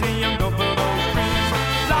reality and go for those dreams.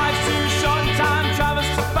 Life's too short and time travels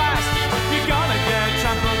too fast. You're gonna get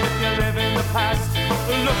trampled if you live in the past.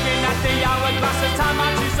 Looking at the hourglass as time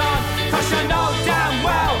marches on, 'cause you know damn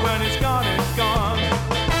well when it's gone, it's gone.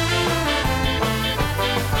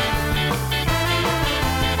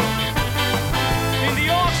 In the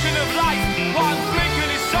auction of life, one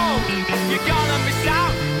drinking is sold. You're gonna miss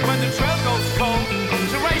out when the trail goes cold.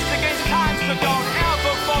 To race against time, so don't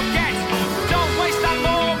ever forget. Don't waste that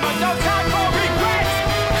moment, no time for regret.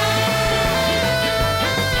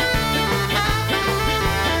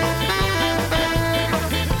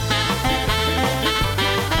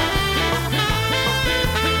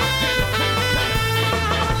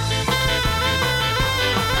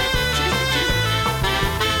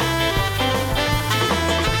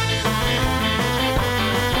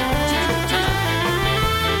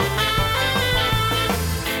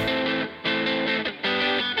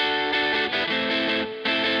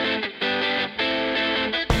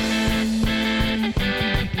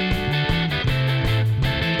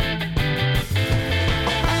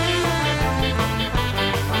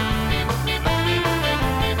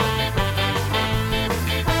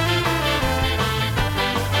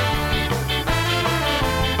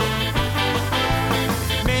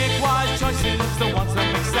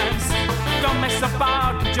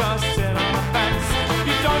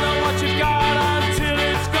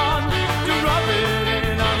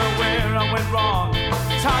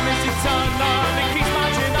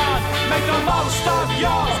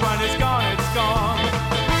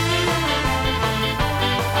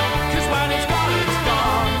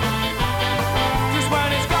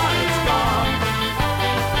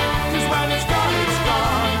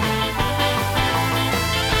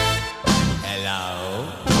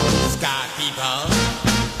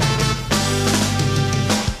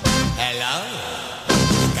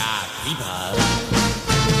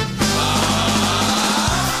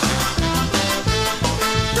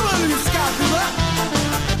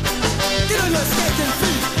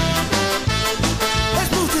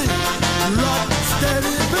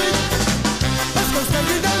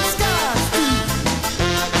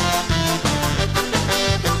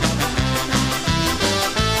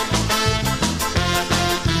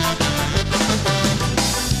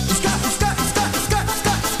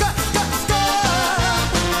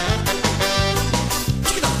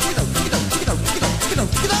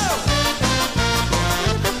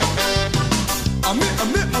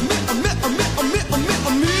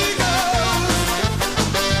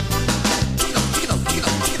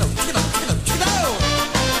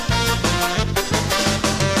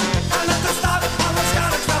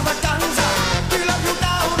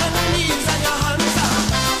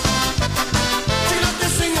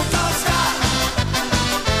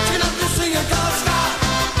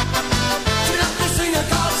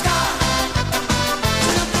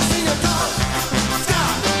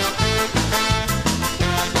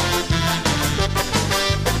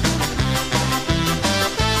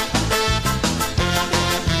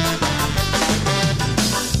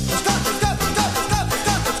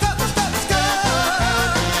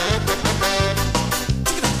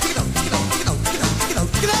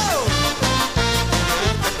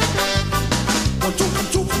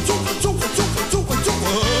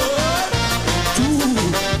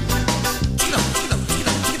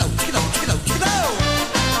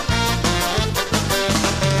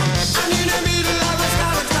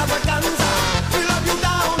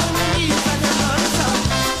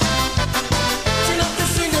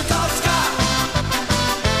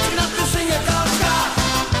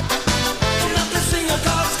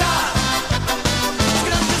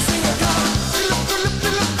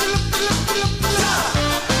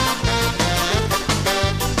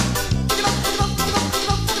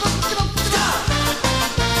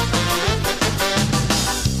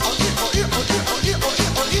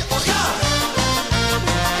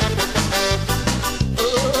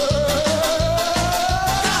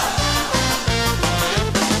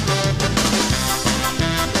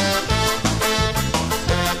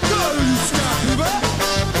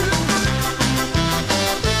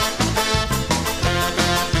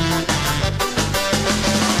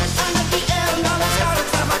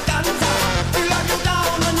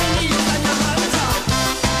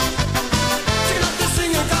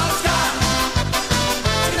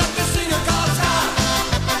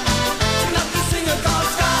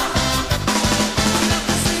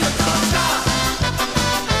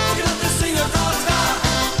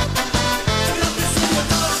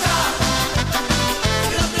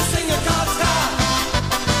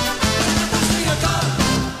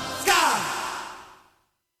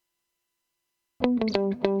 Take your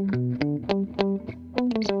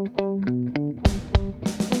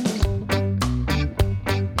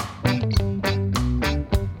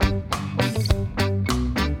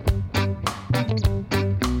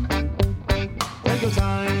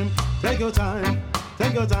time, take your time,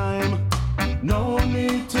 take your time. No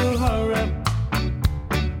need to hurry.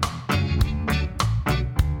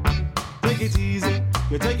 Take it easy,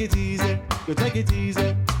 you take it easy, you take it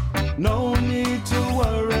easy. No need to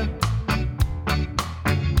worry.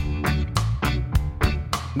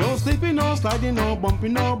 No sleeping, no sliding, no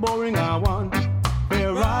bumping, no boring. I want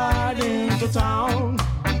we're riding to town.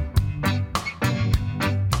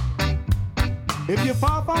 If you're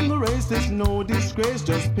far from the race, there's no disgrace.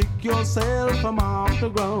 Just pick yourself from off the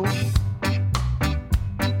ground.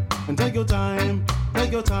 And take your time,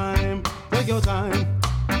 take your time, take your time.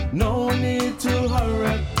 No need to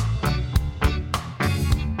hurry.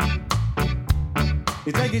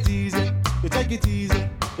 You take it easy, you take it easy,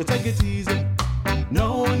 you take it easy.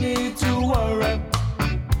 No need to worry.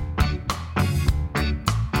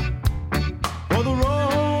 For the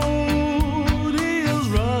road is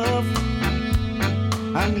rough,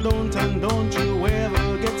 and don't you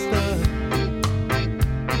ever get stuck.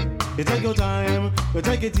 You take your time, you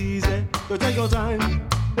take it easy, you take your time.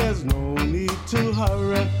 There's no need to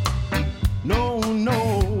hurry. No,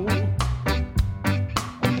 no.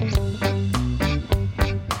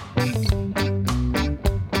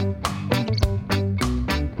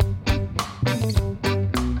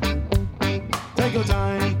 Take your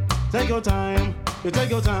time, take your time, you take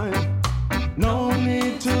your time. No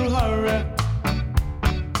need to hurry.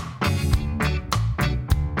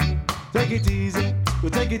 Take it easy, you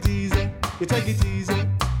take it easy, you take it easy.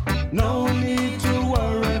 No need to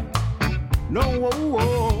worry. No,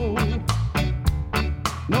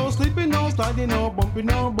 no sleeping, no sliding, no bumping,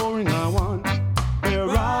 no boring. I want we're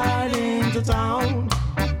riding to town.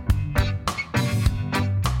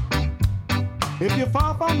 If you're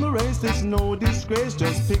far from the race, there's no disgrace.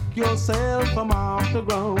 Just pick yourself from off the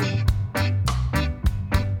ground.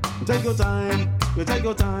 Take your time, you take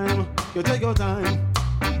your time, you take your time.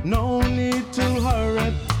 No need to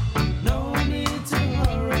hurry. No need to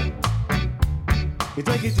hurry. You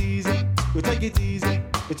take it easy, you take it easy,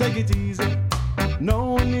 you take it easy.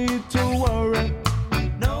 No need to worry.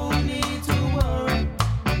 No need to worry.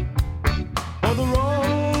 For the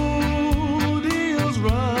road is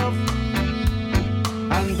rough,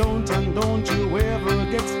 and don't you ever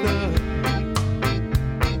get stuck.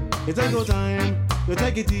 You take your time, you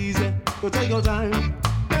take it easy, you take your time.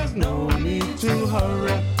 There's no need to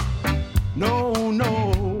hurry. No,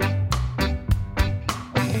 no.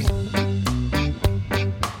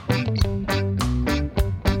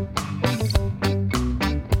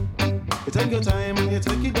 You take your time and you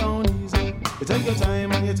take it down easy. You take your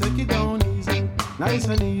time and you take it down easy. Nice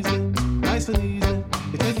and easy, nice and easy.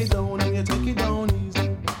 You take it down and you take it down easy.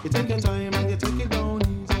 You take your time and you take it down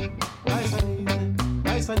easy. Nice and easy,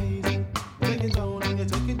 nice and easy. You take it down and you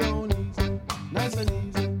take it down easy. Nice and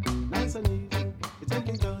easy, nice and easy. You take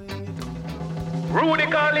it down and you take it down. Rudy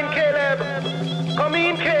calling Caleb. Come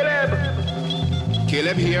in, Caleb.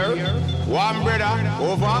 Caleb here. One brother,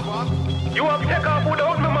 over. You have take off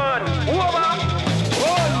without me, man. Over.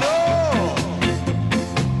 Oh no!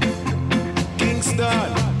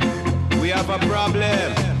 Kingston, we have a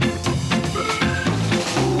problem.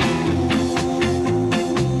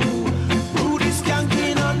 Rudy's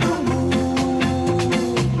skanking on the move.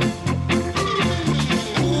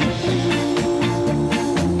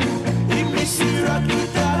 He miss you rock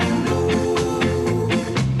with that blue.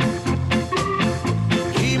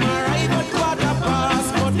 He might arrive at quarter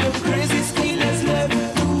past, but the crazy skill is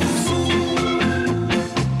left too soon.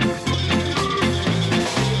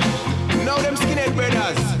 Now them skinhead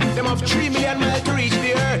brothers, them have 3 million miles to reach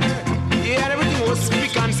the earth. Yeah, and everything was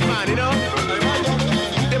spick and span, you know.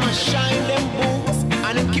 Them a shine them boots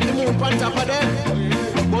and them keep the moon on top of them.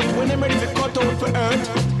 But when them ready to cut out for earth,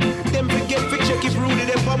 them forget to check if Rudy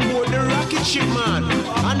them on board the rocket ship, man.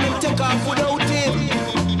 And them take off without him.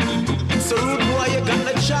 So rude boy, you got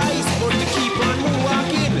no choice but to keep on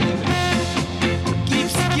walking. Keep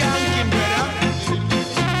skanking, brother.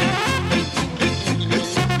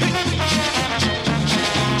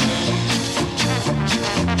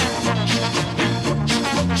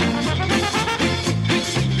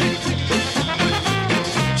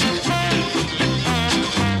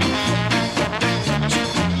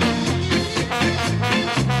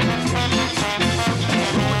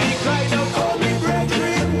 Rudy cried out, "Oh, me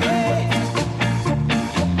brethren, wait.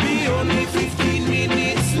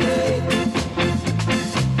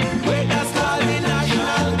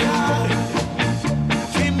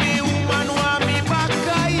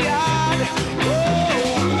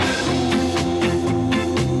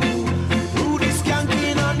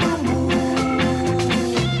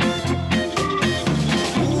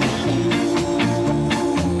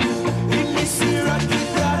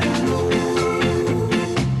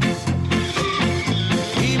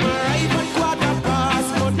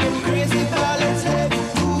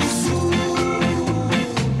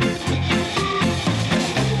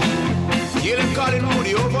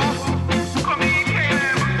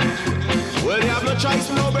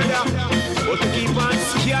 choice no brother, but to keep on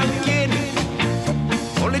skanking.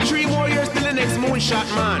 Only 3 more years till the next moonshot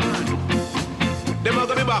man. Them are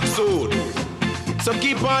gonna be back soon. So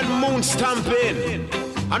keep on moon stamping.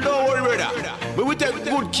 And don't worry brother, we will take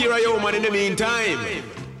good care of you man in the meantime.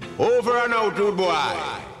 Over and out rude boy.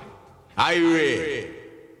 Irate.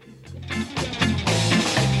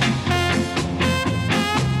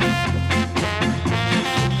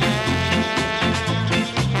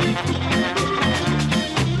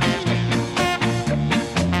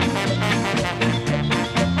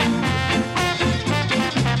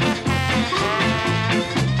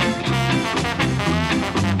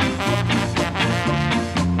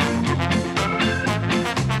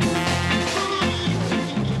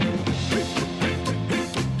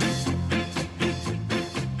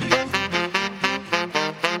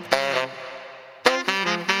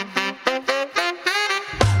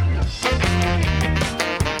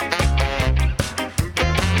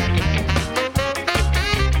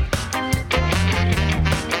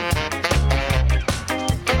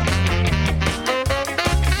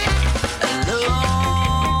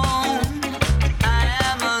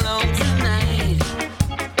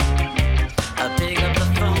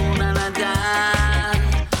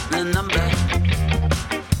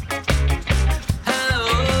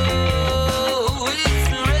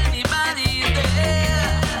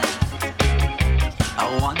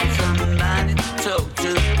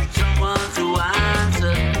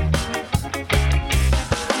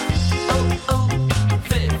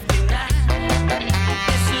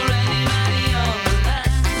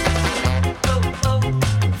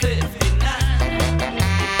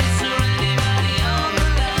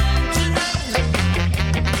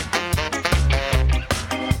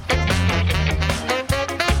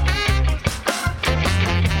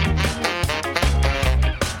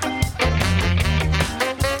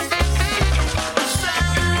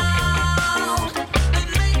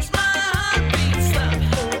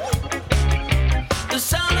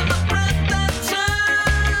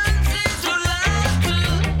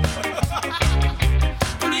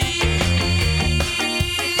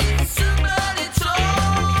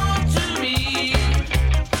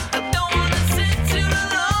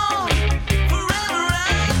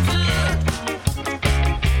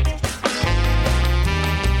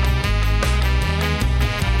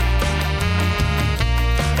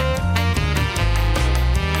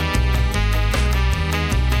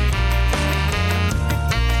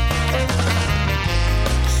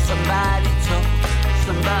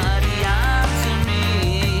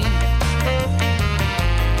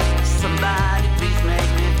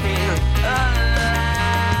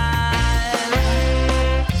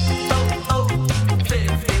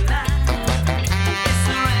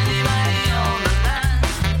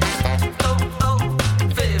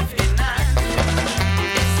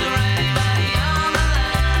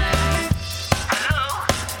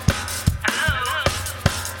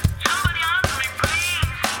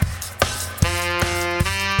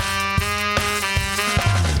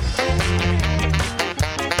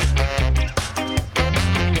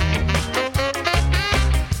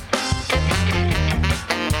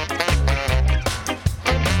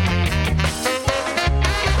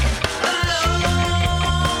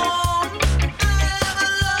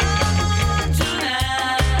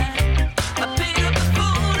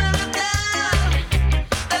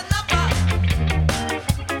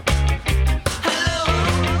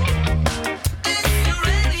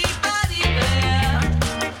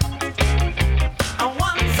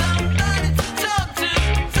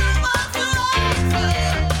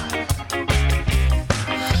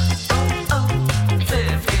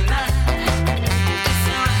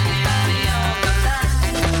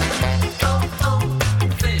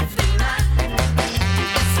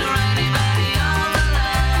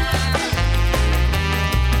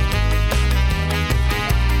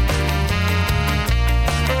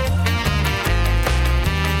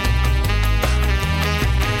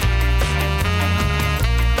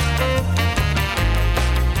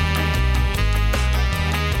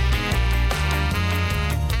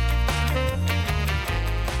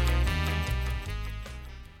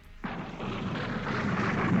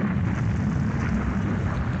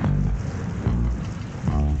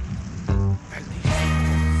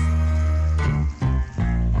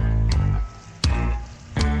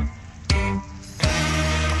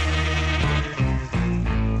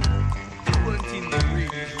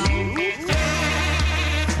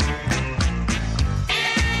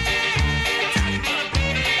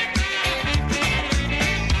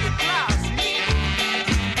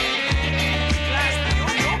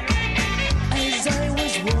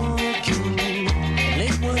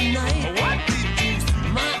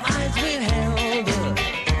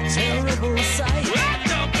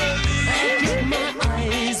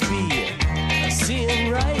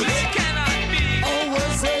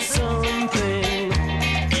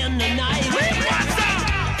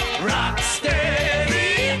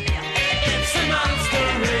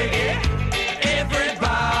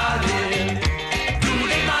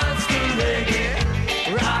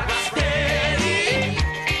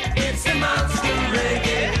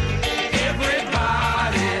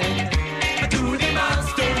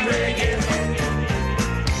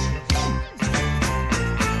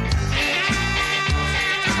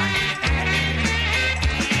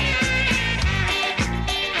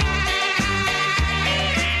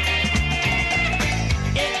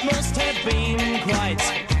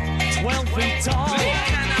 height, 12 feet tall.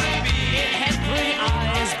 It had 3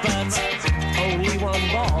 eyes, but only 1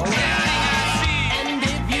 ball. And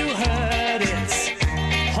if you heard its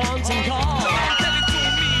haunting call,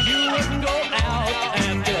 you wouldn't go out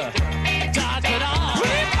after dark at all.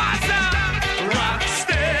 Rock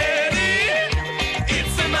steady,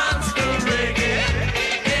 it's a monster reggae.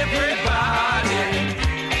 Everybody,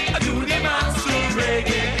 do the monster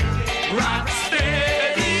reggae. Rock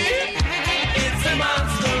steady, it's a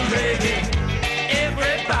monster reggae.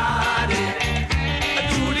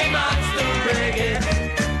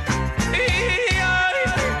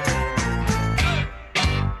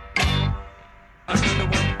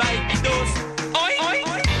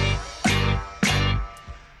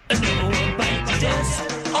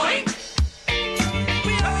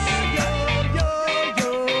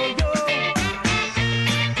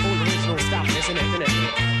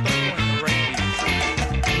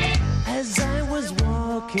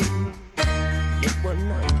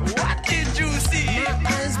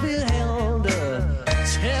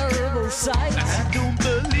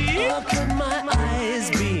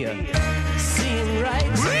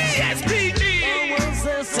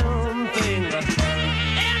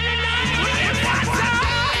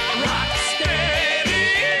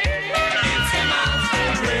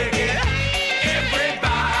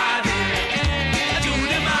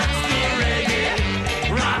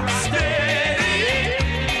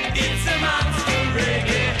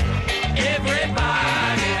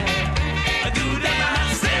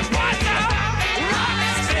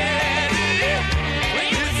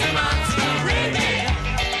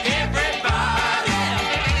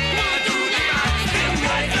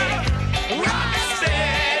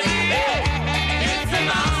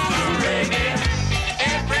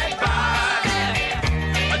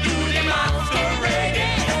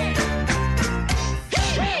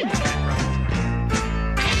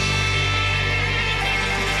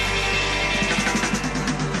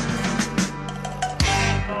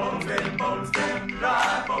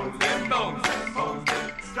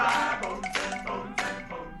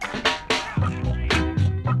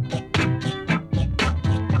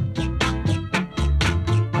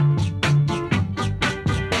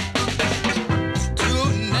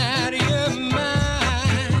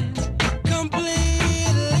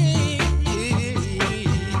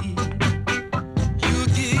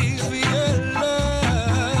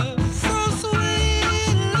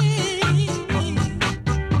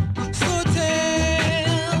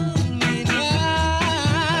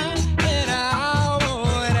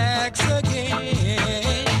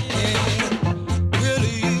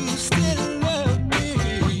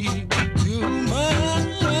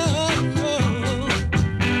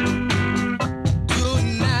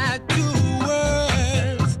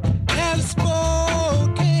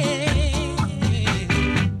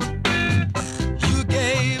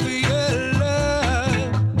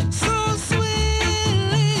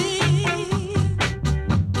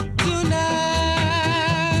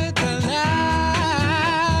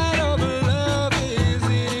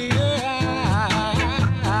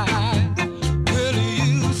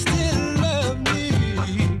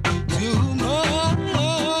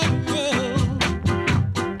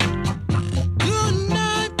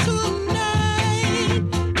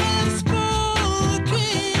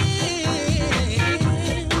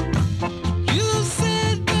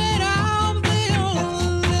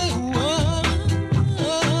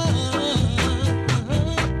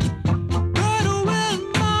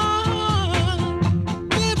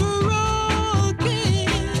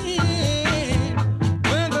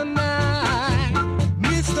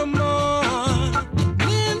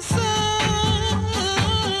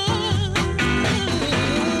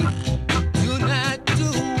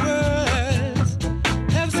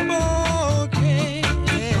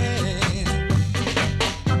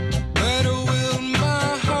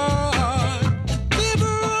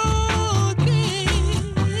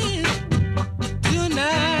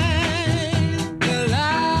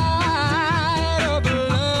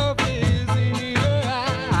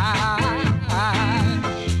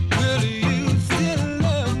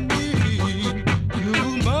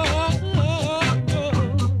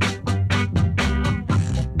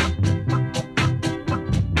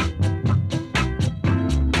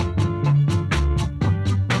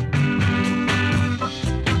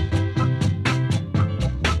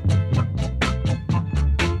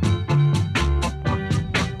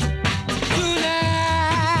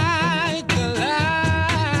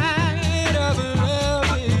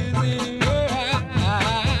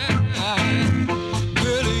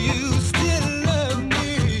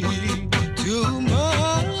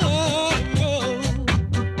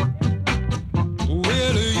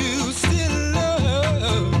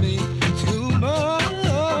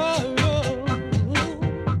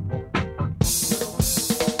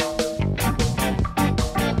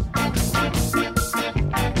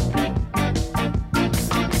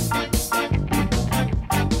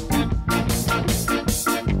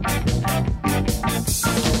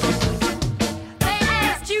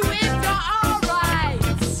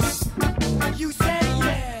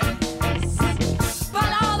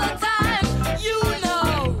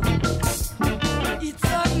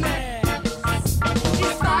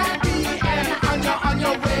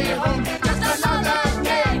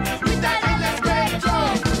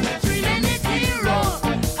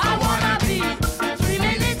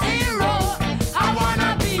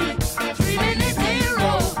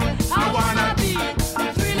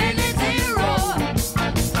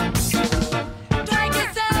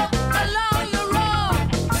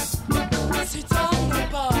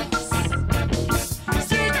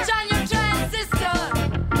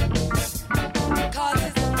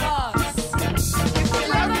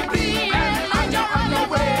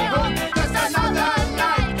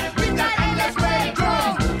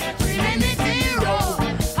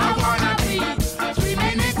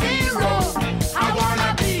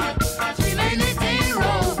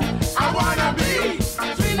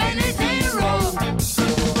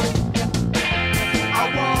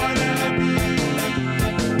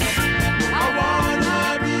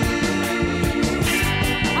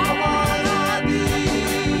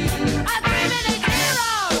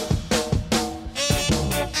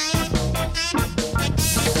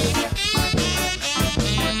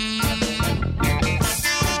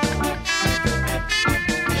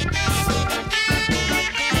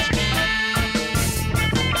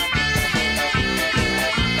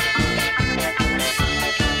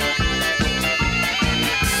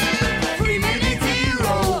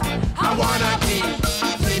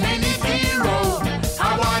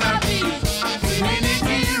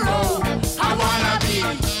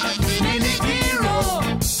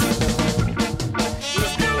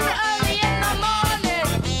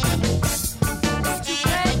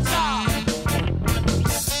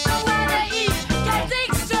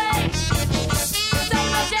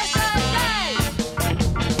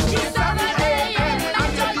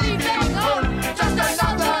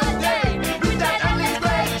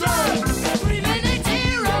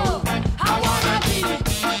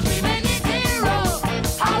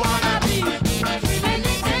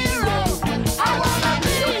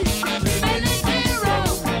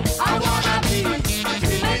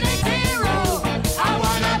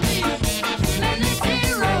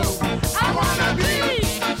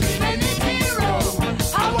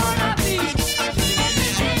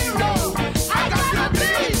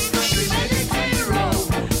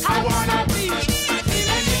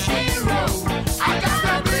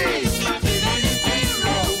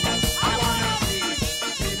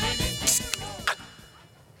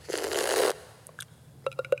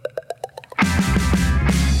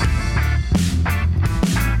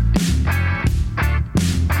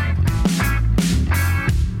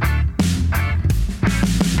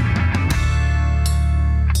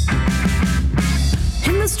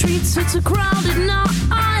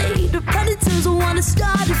 a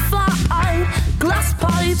started fight, glass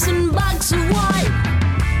pipes and bags of wine.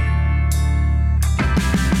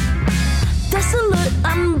 Desolate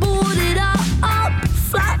and boarded up,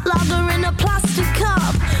 flat lager in a plastic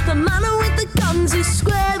cup. The man with the guns is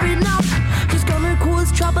squaring up. He's gonna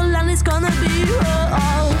cause trouble and it's gonna be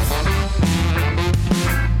rough.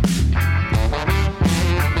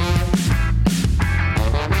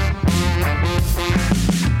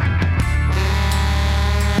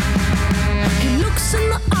 In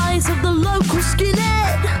the eyes of the local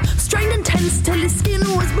skinhead, strained and tense till his skin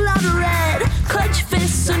was blood red, clenched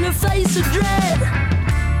fists and a face of dread.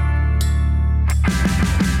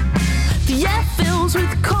 The air fills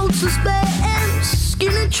with cold suspense.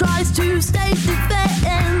 Skinner tries to stay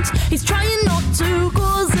defense. He's trying not to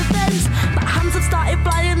cause offense, but hands have started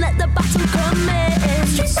flying, let the battle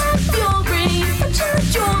commence. Street fight fury, punching the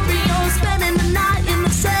jewelry, all spending the night in the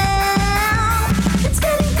cell. It's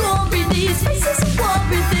getting gory, these faces are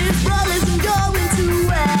worried, this brawl isn't going too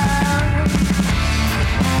well.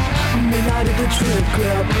 Midnight at the strip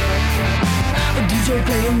club, a DJ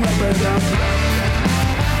playing rubber dub.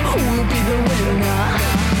 Who will be the winner?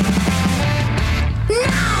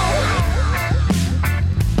 Now!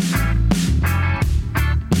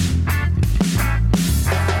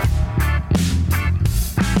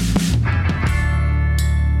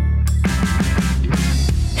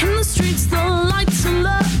 In the streets, the lights are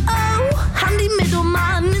low. Handy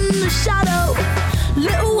middleman in the shadow.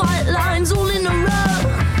 Little white lines all in a row.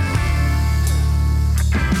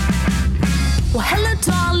 Well, hello,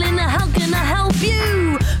 darling, how can I help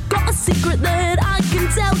you? Got a secret that I can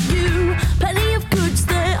tell you. Plenty of goods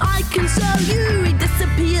that I can sell you. He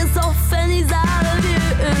disappears off and he's out of view.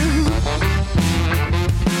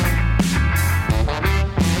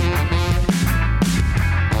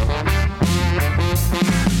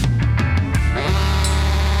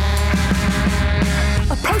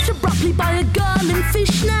 Approached abruptly by a girl in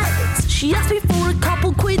fishnets. She asked me for a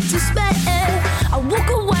couple quid to spare. I walk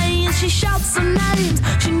away and she shouts some names.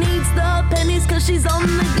 She needs the pennies cause she's on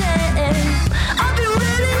the game. I've been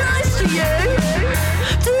really nice to you.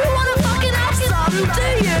 Do you wanna fucking have some, do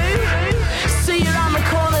you? See you around the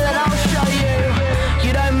corner and I'll show you.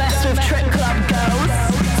 You don't mess with Trip Club girls.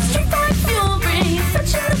 Street fight fury,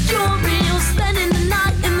 fetching the jewelry. You're spending the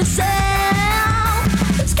night in the cell.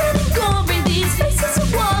 It's getting gory, these faces are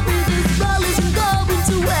worried. This ball isn't going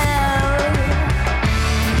too well.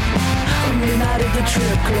 Midnight at the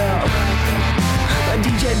Trip Club, a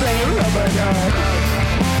DJ playing rubber dub.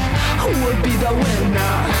 Who would be the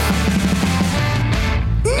winner?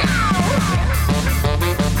 Now!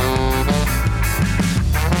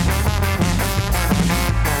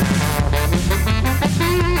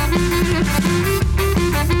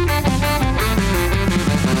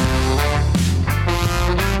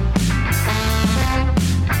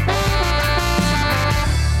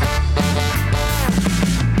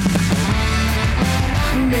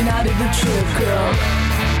 Midnight at the Trip Club,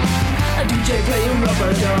 a DJ playing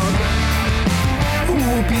rubber dub. Who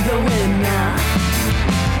will be the winner?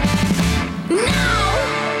 Now!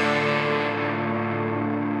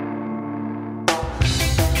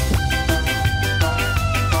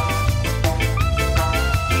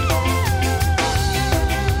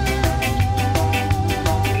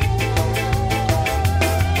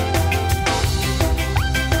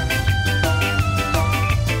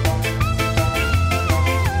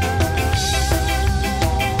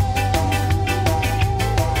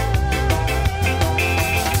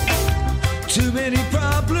 Too many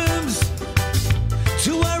problems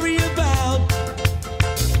to worry about.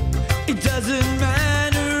 It doesn't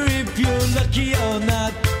matter if you're lucky or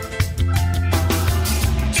not.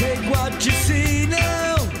 Take what you see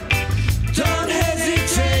now. Don't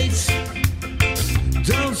hesitate.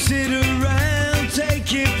 Don't sit around,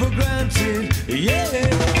 take it for granted. Yeah.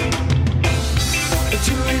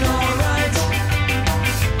 Doing alright.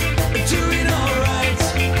 Doing alright.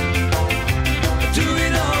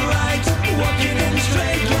 Doing alright. Walking in a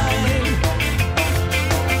straight line.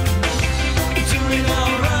 Doing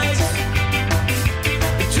alright.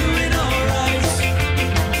 Doing alright.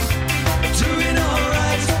 Doing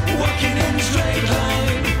alright. Walking in a straight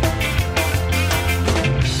line.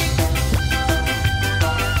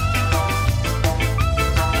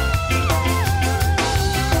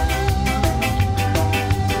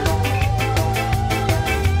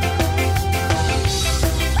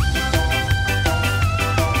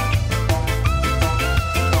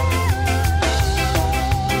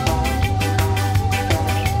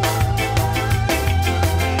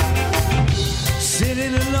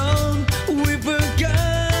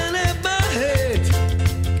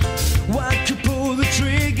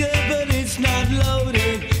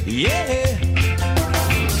 yeah.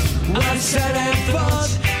 Well, I said and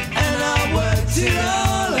thought, and I worked it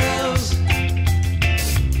all out.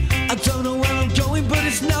 I don't know where I'm going, but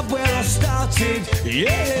it's not where I started,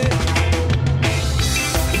 yeah.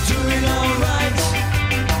 Doing alright,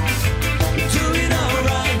 doing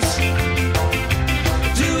alright,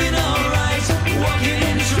 doing alright, walking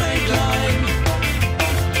in a straight line.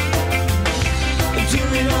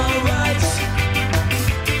 Doing alright,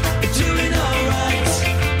 doing alright,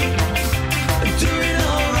 doing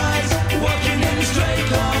alright, walking in a straight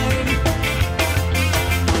line.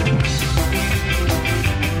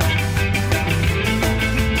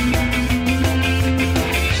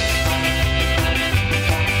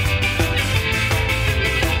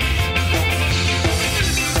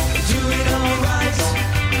 Doing alright,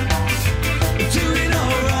 doing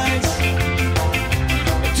alright,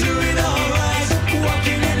 doing alright,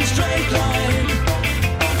 walking in a straight line.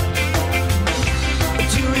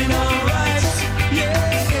 Doing alright, yeah,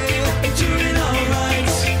 doing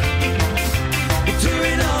alright,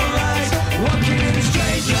 doing alright, walking in a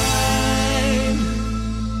straight line.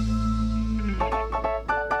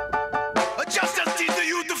 Just as teach the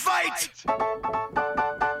youth to fight,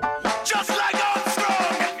 just like Armstrong.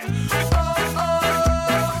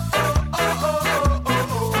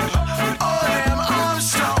 Oh, them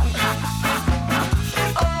Armstrong.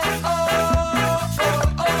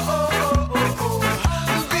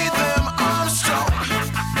 Beat them Armstrong.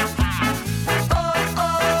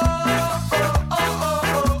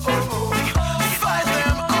 Fight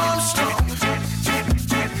them Armstrong.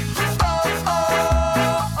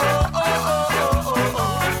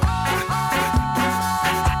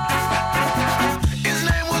 His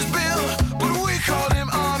name was Bill, but we called him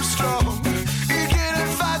Armstrong. He'd get in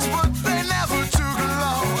fights, but they never took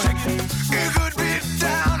long. He could beat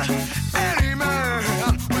down any man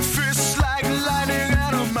with fists like lightning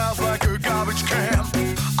and a mouth like a garbage can.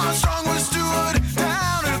 Armstrong was steward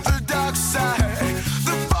down at the dock side.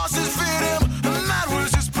 The bosses feared him, and that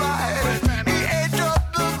was his pride. He ate up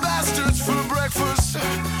the bastards for breakfast,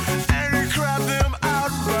 and he crabbed them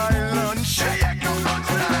out by lunch. Yeah, go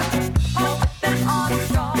lunchtime.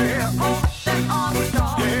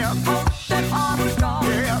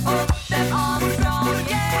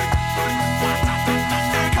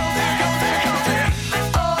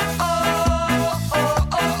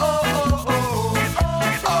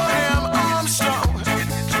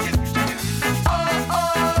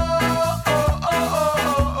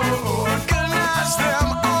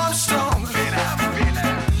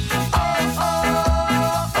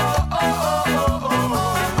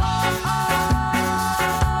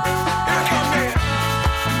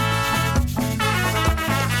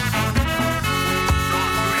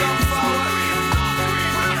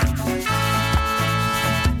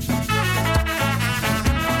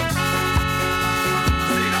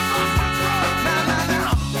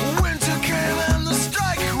 Winter came and the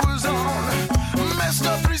strike was on. Messed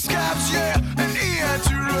up 3 scabs, yeah, and he had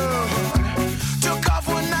to run. Took off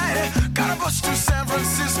one night, got a bus to San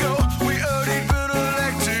Francisco. We heard he'd been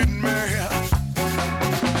elected mayor.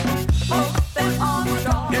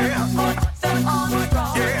 Yeah.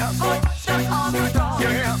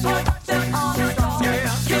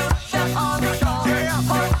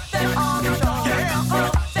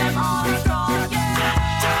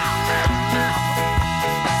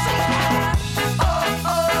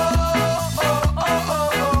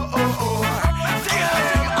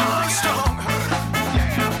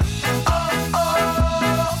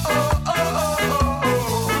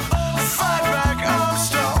 Fight back,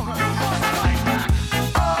 Armstrong.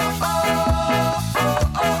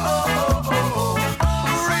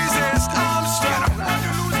 Resist, Armstrong.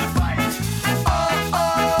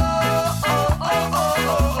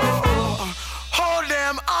 Hold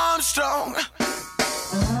them, Armstrong.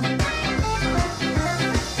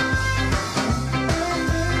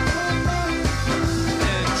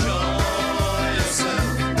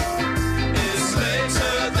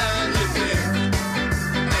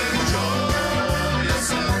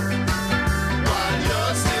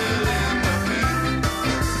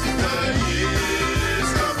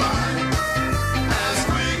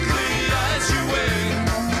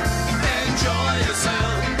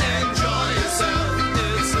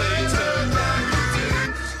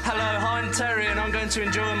 To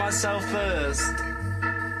enjoy myself first.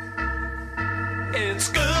 It's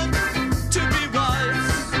good to be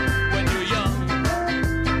wise when you're young,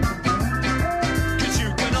 'cause you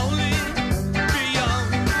can only be young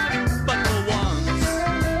but for once.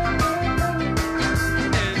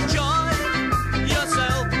 Enjoy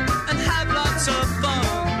yourself and have lots of fun.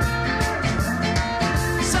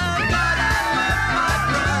 So go out with my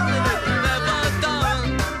brother.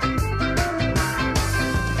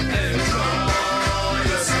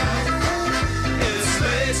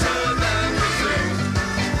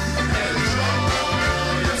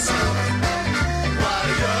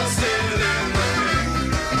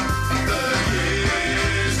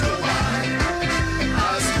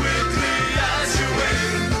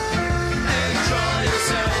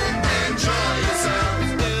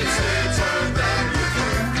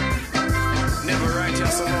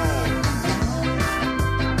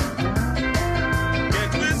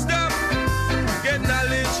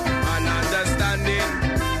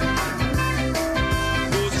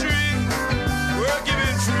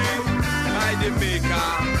 the maker.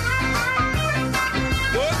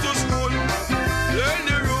 Go to school, learn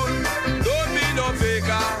the rule, don't be no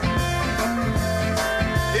faker.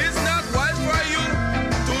 It's not wise for you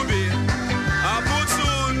to be a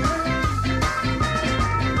fool.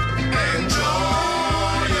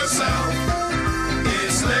 Enjoy yourself.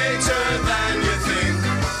 It's later than you think.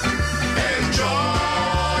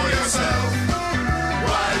 Enjoy yourself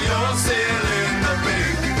while you're still in the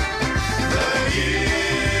pink. The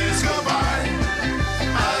years go by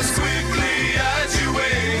as quickly as you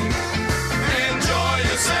wink. Enjoy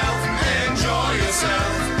yourself, enjoy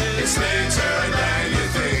yourself. It's later than you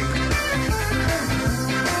think.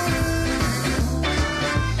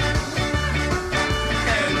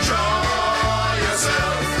 Enjoy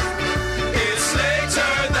yourself. It's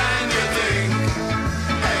later than you think.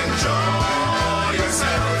 Enjoy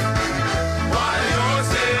yourself while you're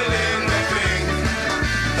still in the pink.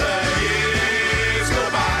 The years go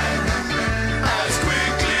by as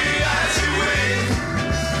quickly as you wink.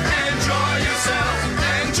 Enjoy yourself,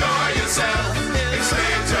 enjoy yourself. It's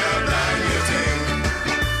later than you think.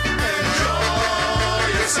 Enjoy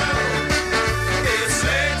yourself. It's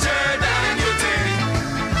later than you think.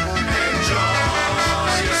 Enjoy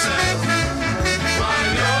yourself while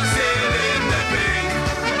you're still in the pink.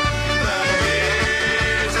 The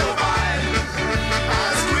years go by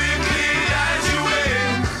as quickly as you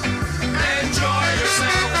wink. Enjoy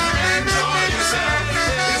yourself, enjoy yourself.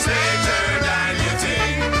 It's later than you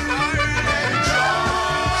think. Enjoy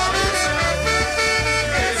yourself.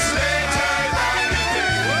 It's later than you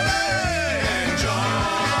think. Enjoy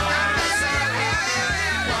yourself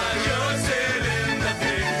while you're still in the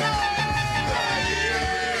pink. The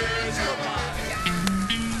years go by.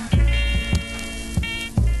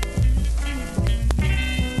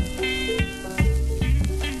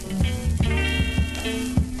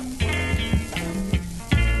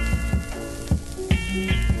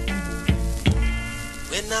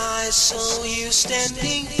 When I saw you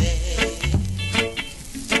standing there,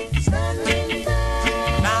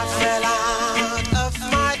 I fell out of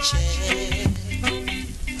my chair.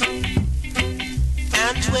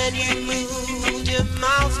 And when you moved your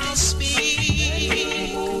mouth to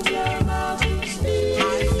speak, I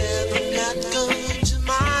felt that go to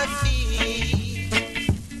my feet.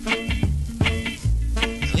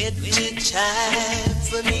 It took time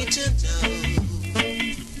for me to know,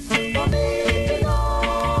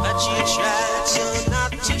 but you tried so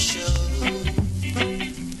not to show.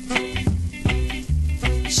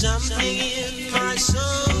 Something in my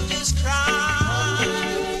soul just cried.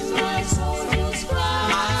 I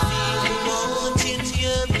feel the warmth in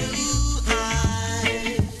your blue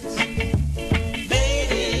eyes.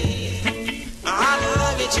 Baby, I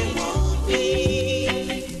love you to want me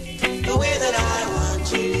the way that I want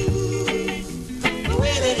you, the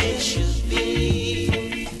way that it should be.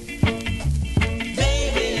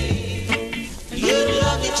 Baby, you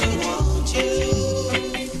love me to want you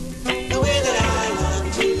the way that I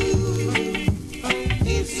want you.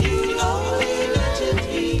 If you only let it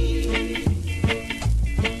be.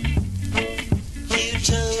 You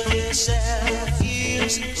told yourself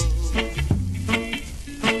years ago,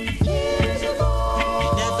 you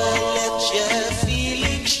never let your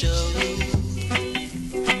feelings show.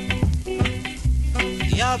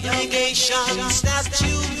 The obligations that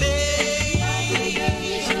you made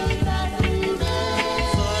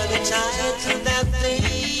for the times that they paid.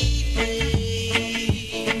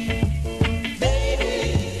 Baby,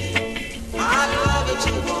 I love you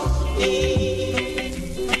to want me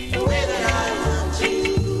the way that I want you,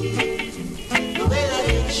 the way that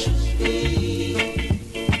it should be.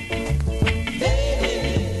 Baby,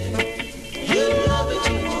 you love me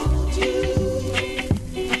to want you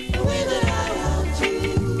the way that I want you.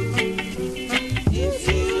 If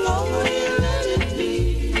you only let it be.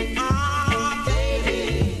 Ah, baby,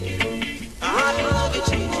 I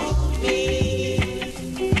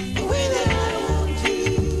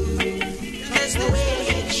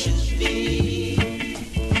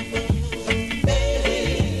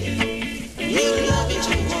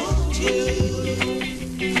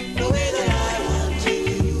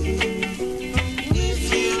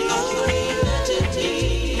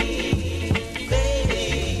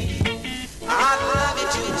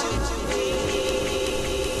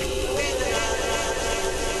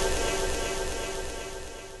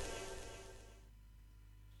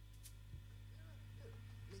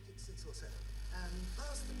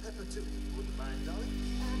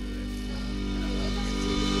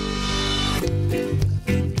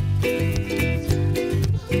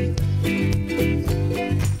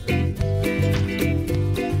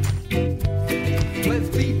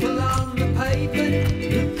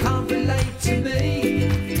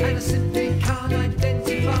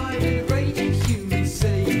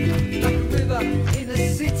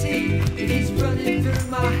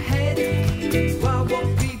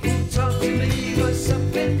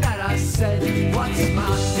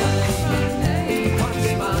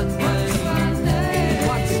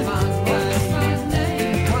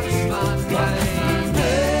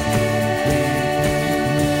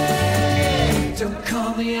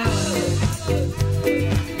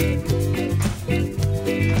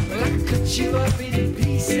you up in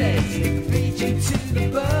pieces, feed you to the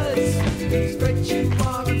birds, spread you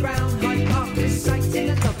all around, high up reciting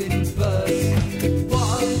a loving verse.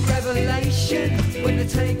 What a revelation when they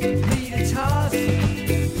take me to task,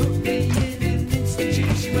 put me in an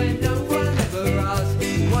institution where no one ever asked,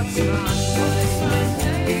 what's my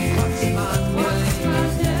name? What's my name? What's my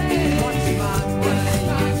name? What's my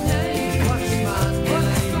name?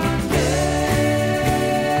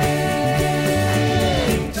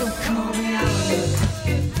 Don't call me out.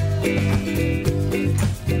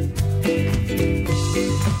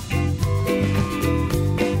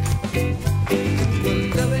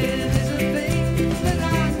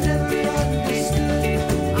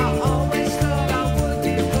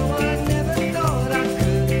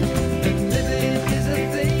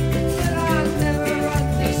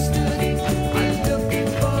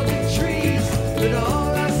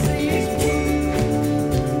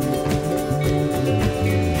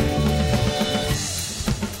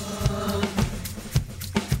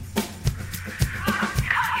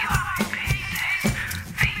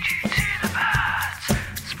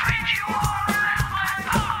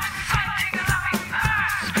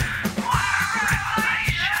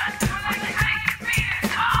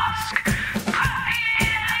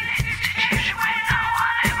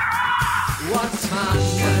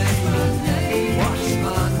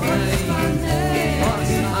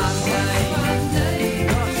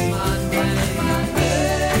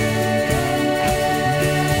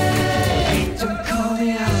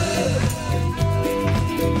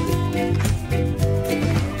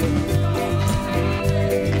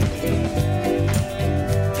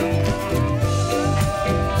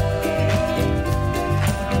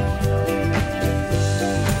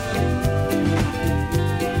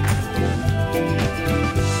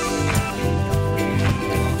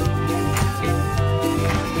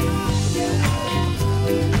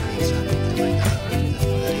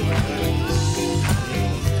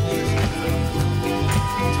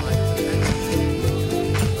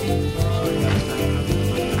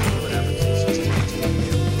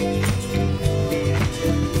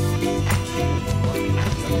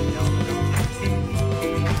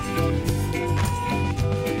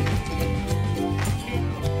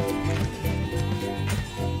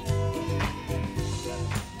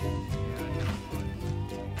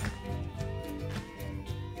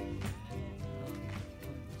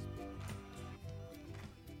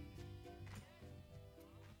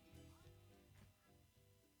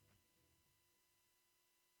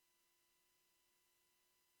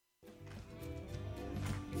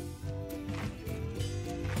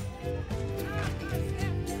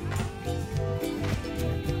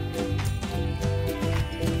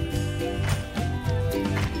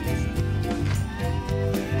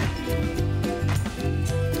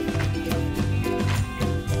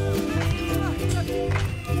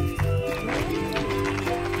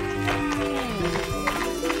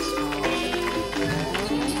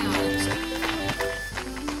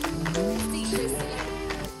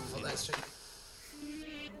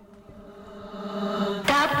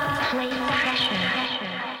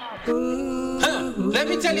 Let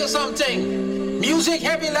me tell you something. Music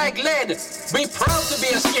heavy like lead. Be proud to be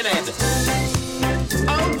a skinhead.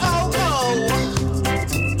 Oh, oh, oh.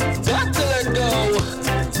 Got to let go.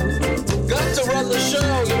 Got to run the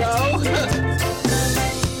show, you know.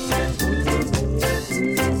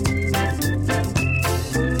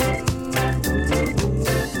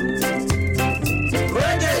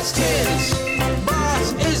 Reggae skins. Bass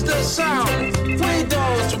is the sound. We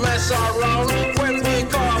don't mess around when we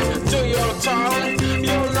come to your town.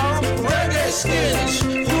 You know, reggae skins.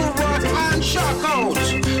 You rock and shock out.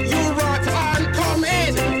 You rock and come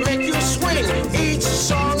in. Make you swing each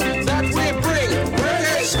song that we bring.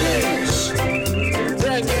 Reggae skins.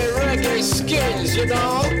 Reggae skins, you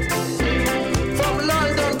know. From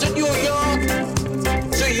London to New York,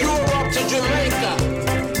 to Europe to Jamaica.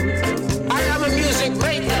 I am a music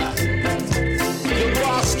maker. You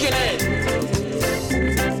are skinhead.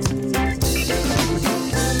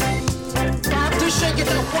 To shake it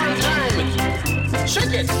up one time.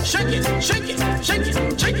 Shake it, shake it, shake it, shake it,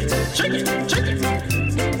 shake it, shake it, shake it.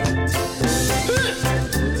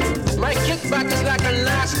 My kickback is like a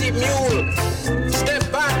nasty mule. Step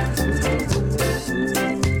back.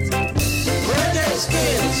 Reggae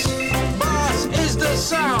skins. Bass is the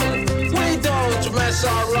sound. We don't mess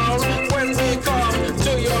around when we come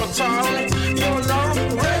to your town. You know,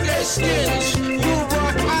 reggae skins. You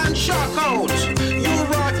rock and shock out. You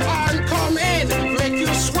rock and come in. Make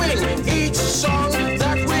you swing each song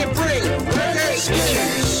that we bring. Reggae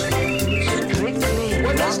skins.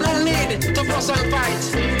 Well, there's no need to fuss and fight.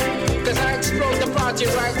 Cause I explode the party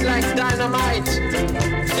right like dynamite. dynamite.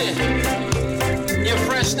 Your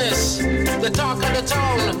freshness, the talk of the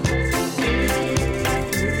town.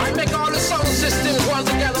 I make all the sound systems one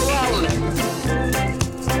together round.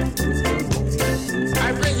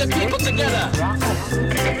 I bring the people together.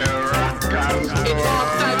 In all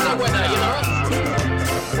types of weather, you know.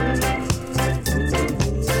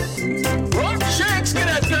 Rock shakes, get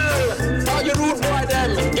that girl. All you rude boy them,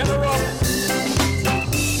 get her up.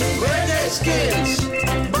 Reggae skins,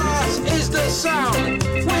 bass is the sound.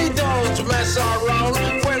 We don't mess around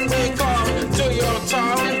when we come to your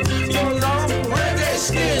town. You know, reggae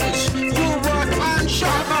skins, you rock and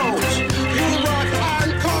shout out. You rock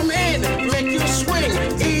and come in, make you swing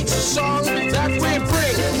each song that we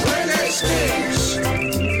bring. Reggae skins,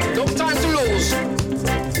 no time to lose.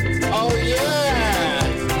 Oh yeah,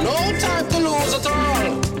 no time to lose at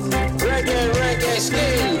all. Reggae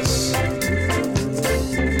skins.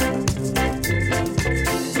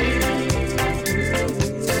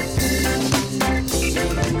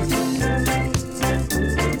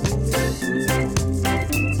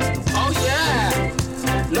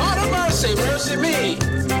 Mercy me,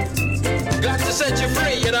 got to set you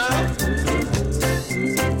free, you know.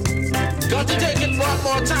 Got to take it one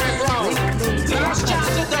more time round. Last chance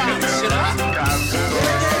to dance, you know.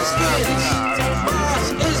 Reggae skins, bass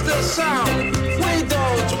is the sound. We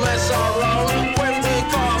don't mess around when we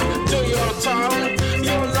come to your town.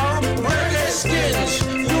 You know, reggae skins,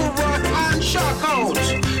 you rock and shock out.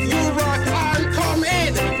 You rock and come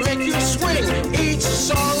in, make you swing each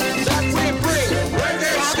song that we bring.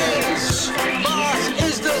 Reggae skins, bass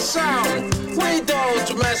is the sound. We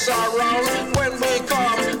don't mess around when we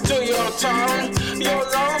come to your town. You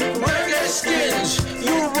know, reggae skins,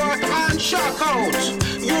 you rock and shock out.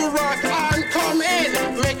 You rock and come in,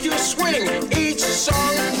 make you swing each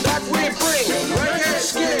song that we bring. Reggae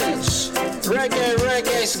skins,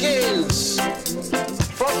 reggae skins.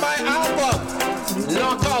 From my album,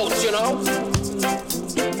 Knockout, you know.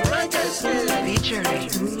 Reggae skins. Featuring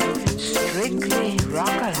Strictly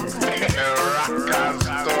Rockers.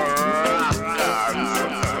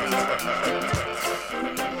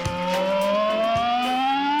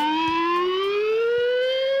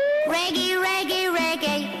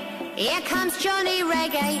 Reggae. Here comes Johnny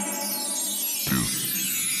Reggae.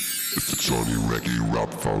 It's the Johnny Reggae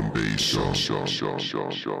Rap Foundation.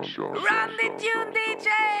 Run the tune, DJ.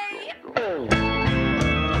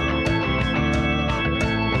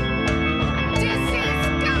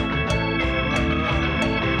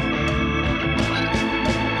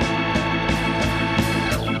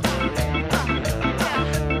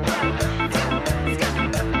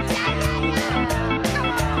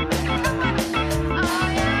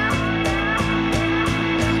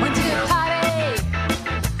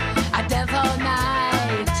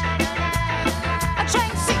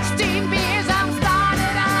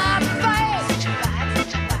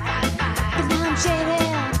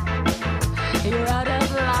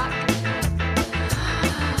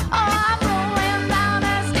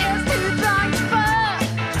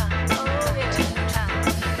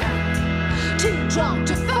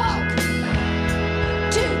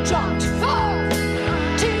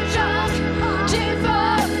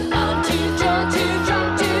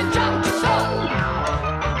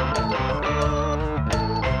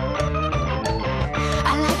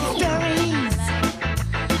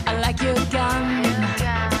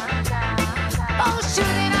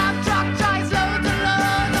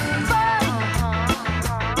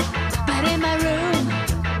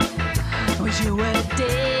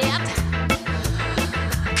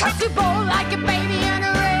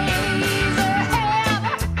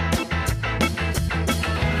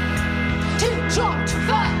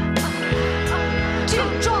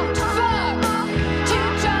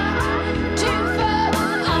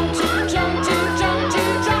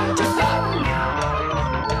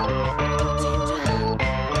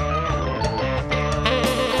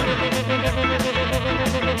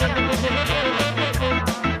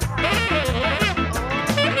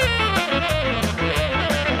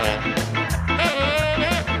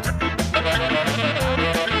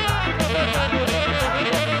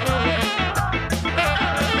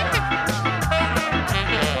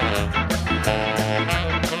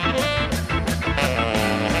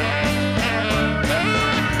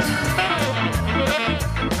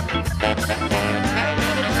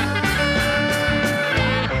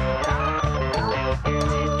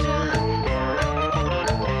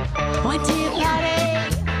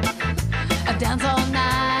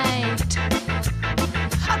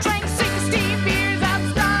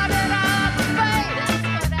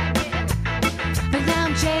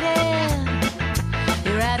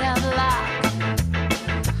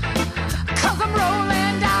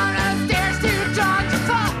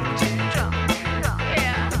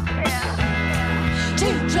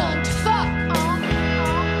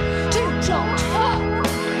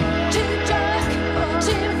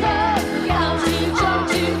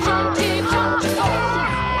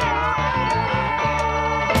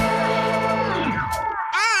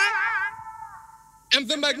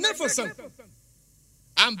 Stephenson.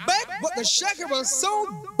 I'm back, but the shaker was so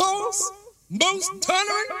boss, most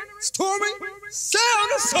thundering, storming,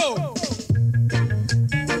 sound of soul.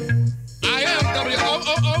 I am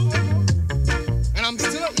W-O-O-O, and I'm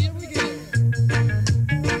still here again.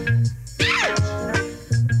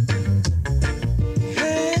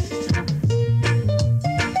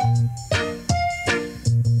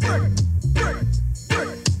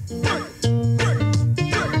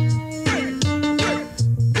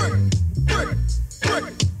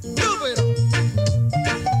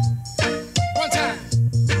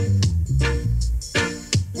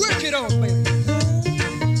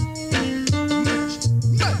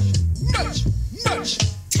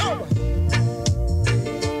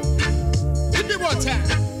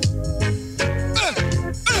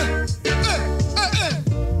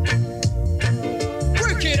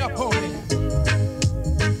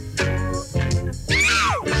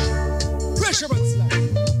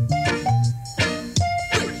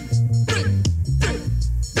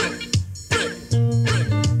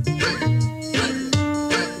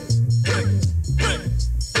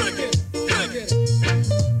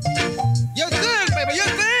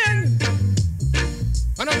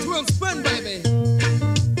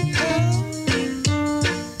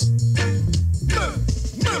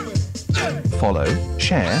 Follow,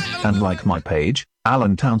 share, and like my page,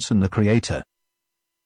 Alan Townsend the Creator.